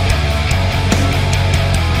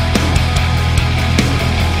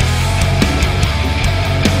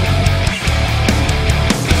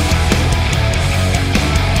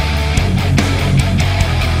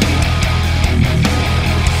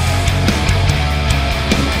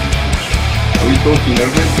 Are we talking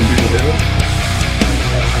over it? Can people hear it?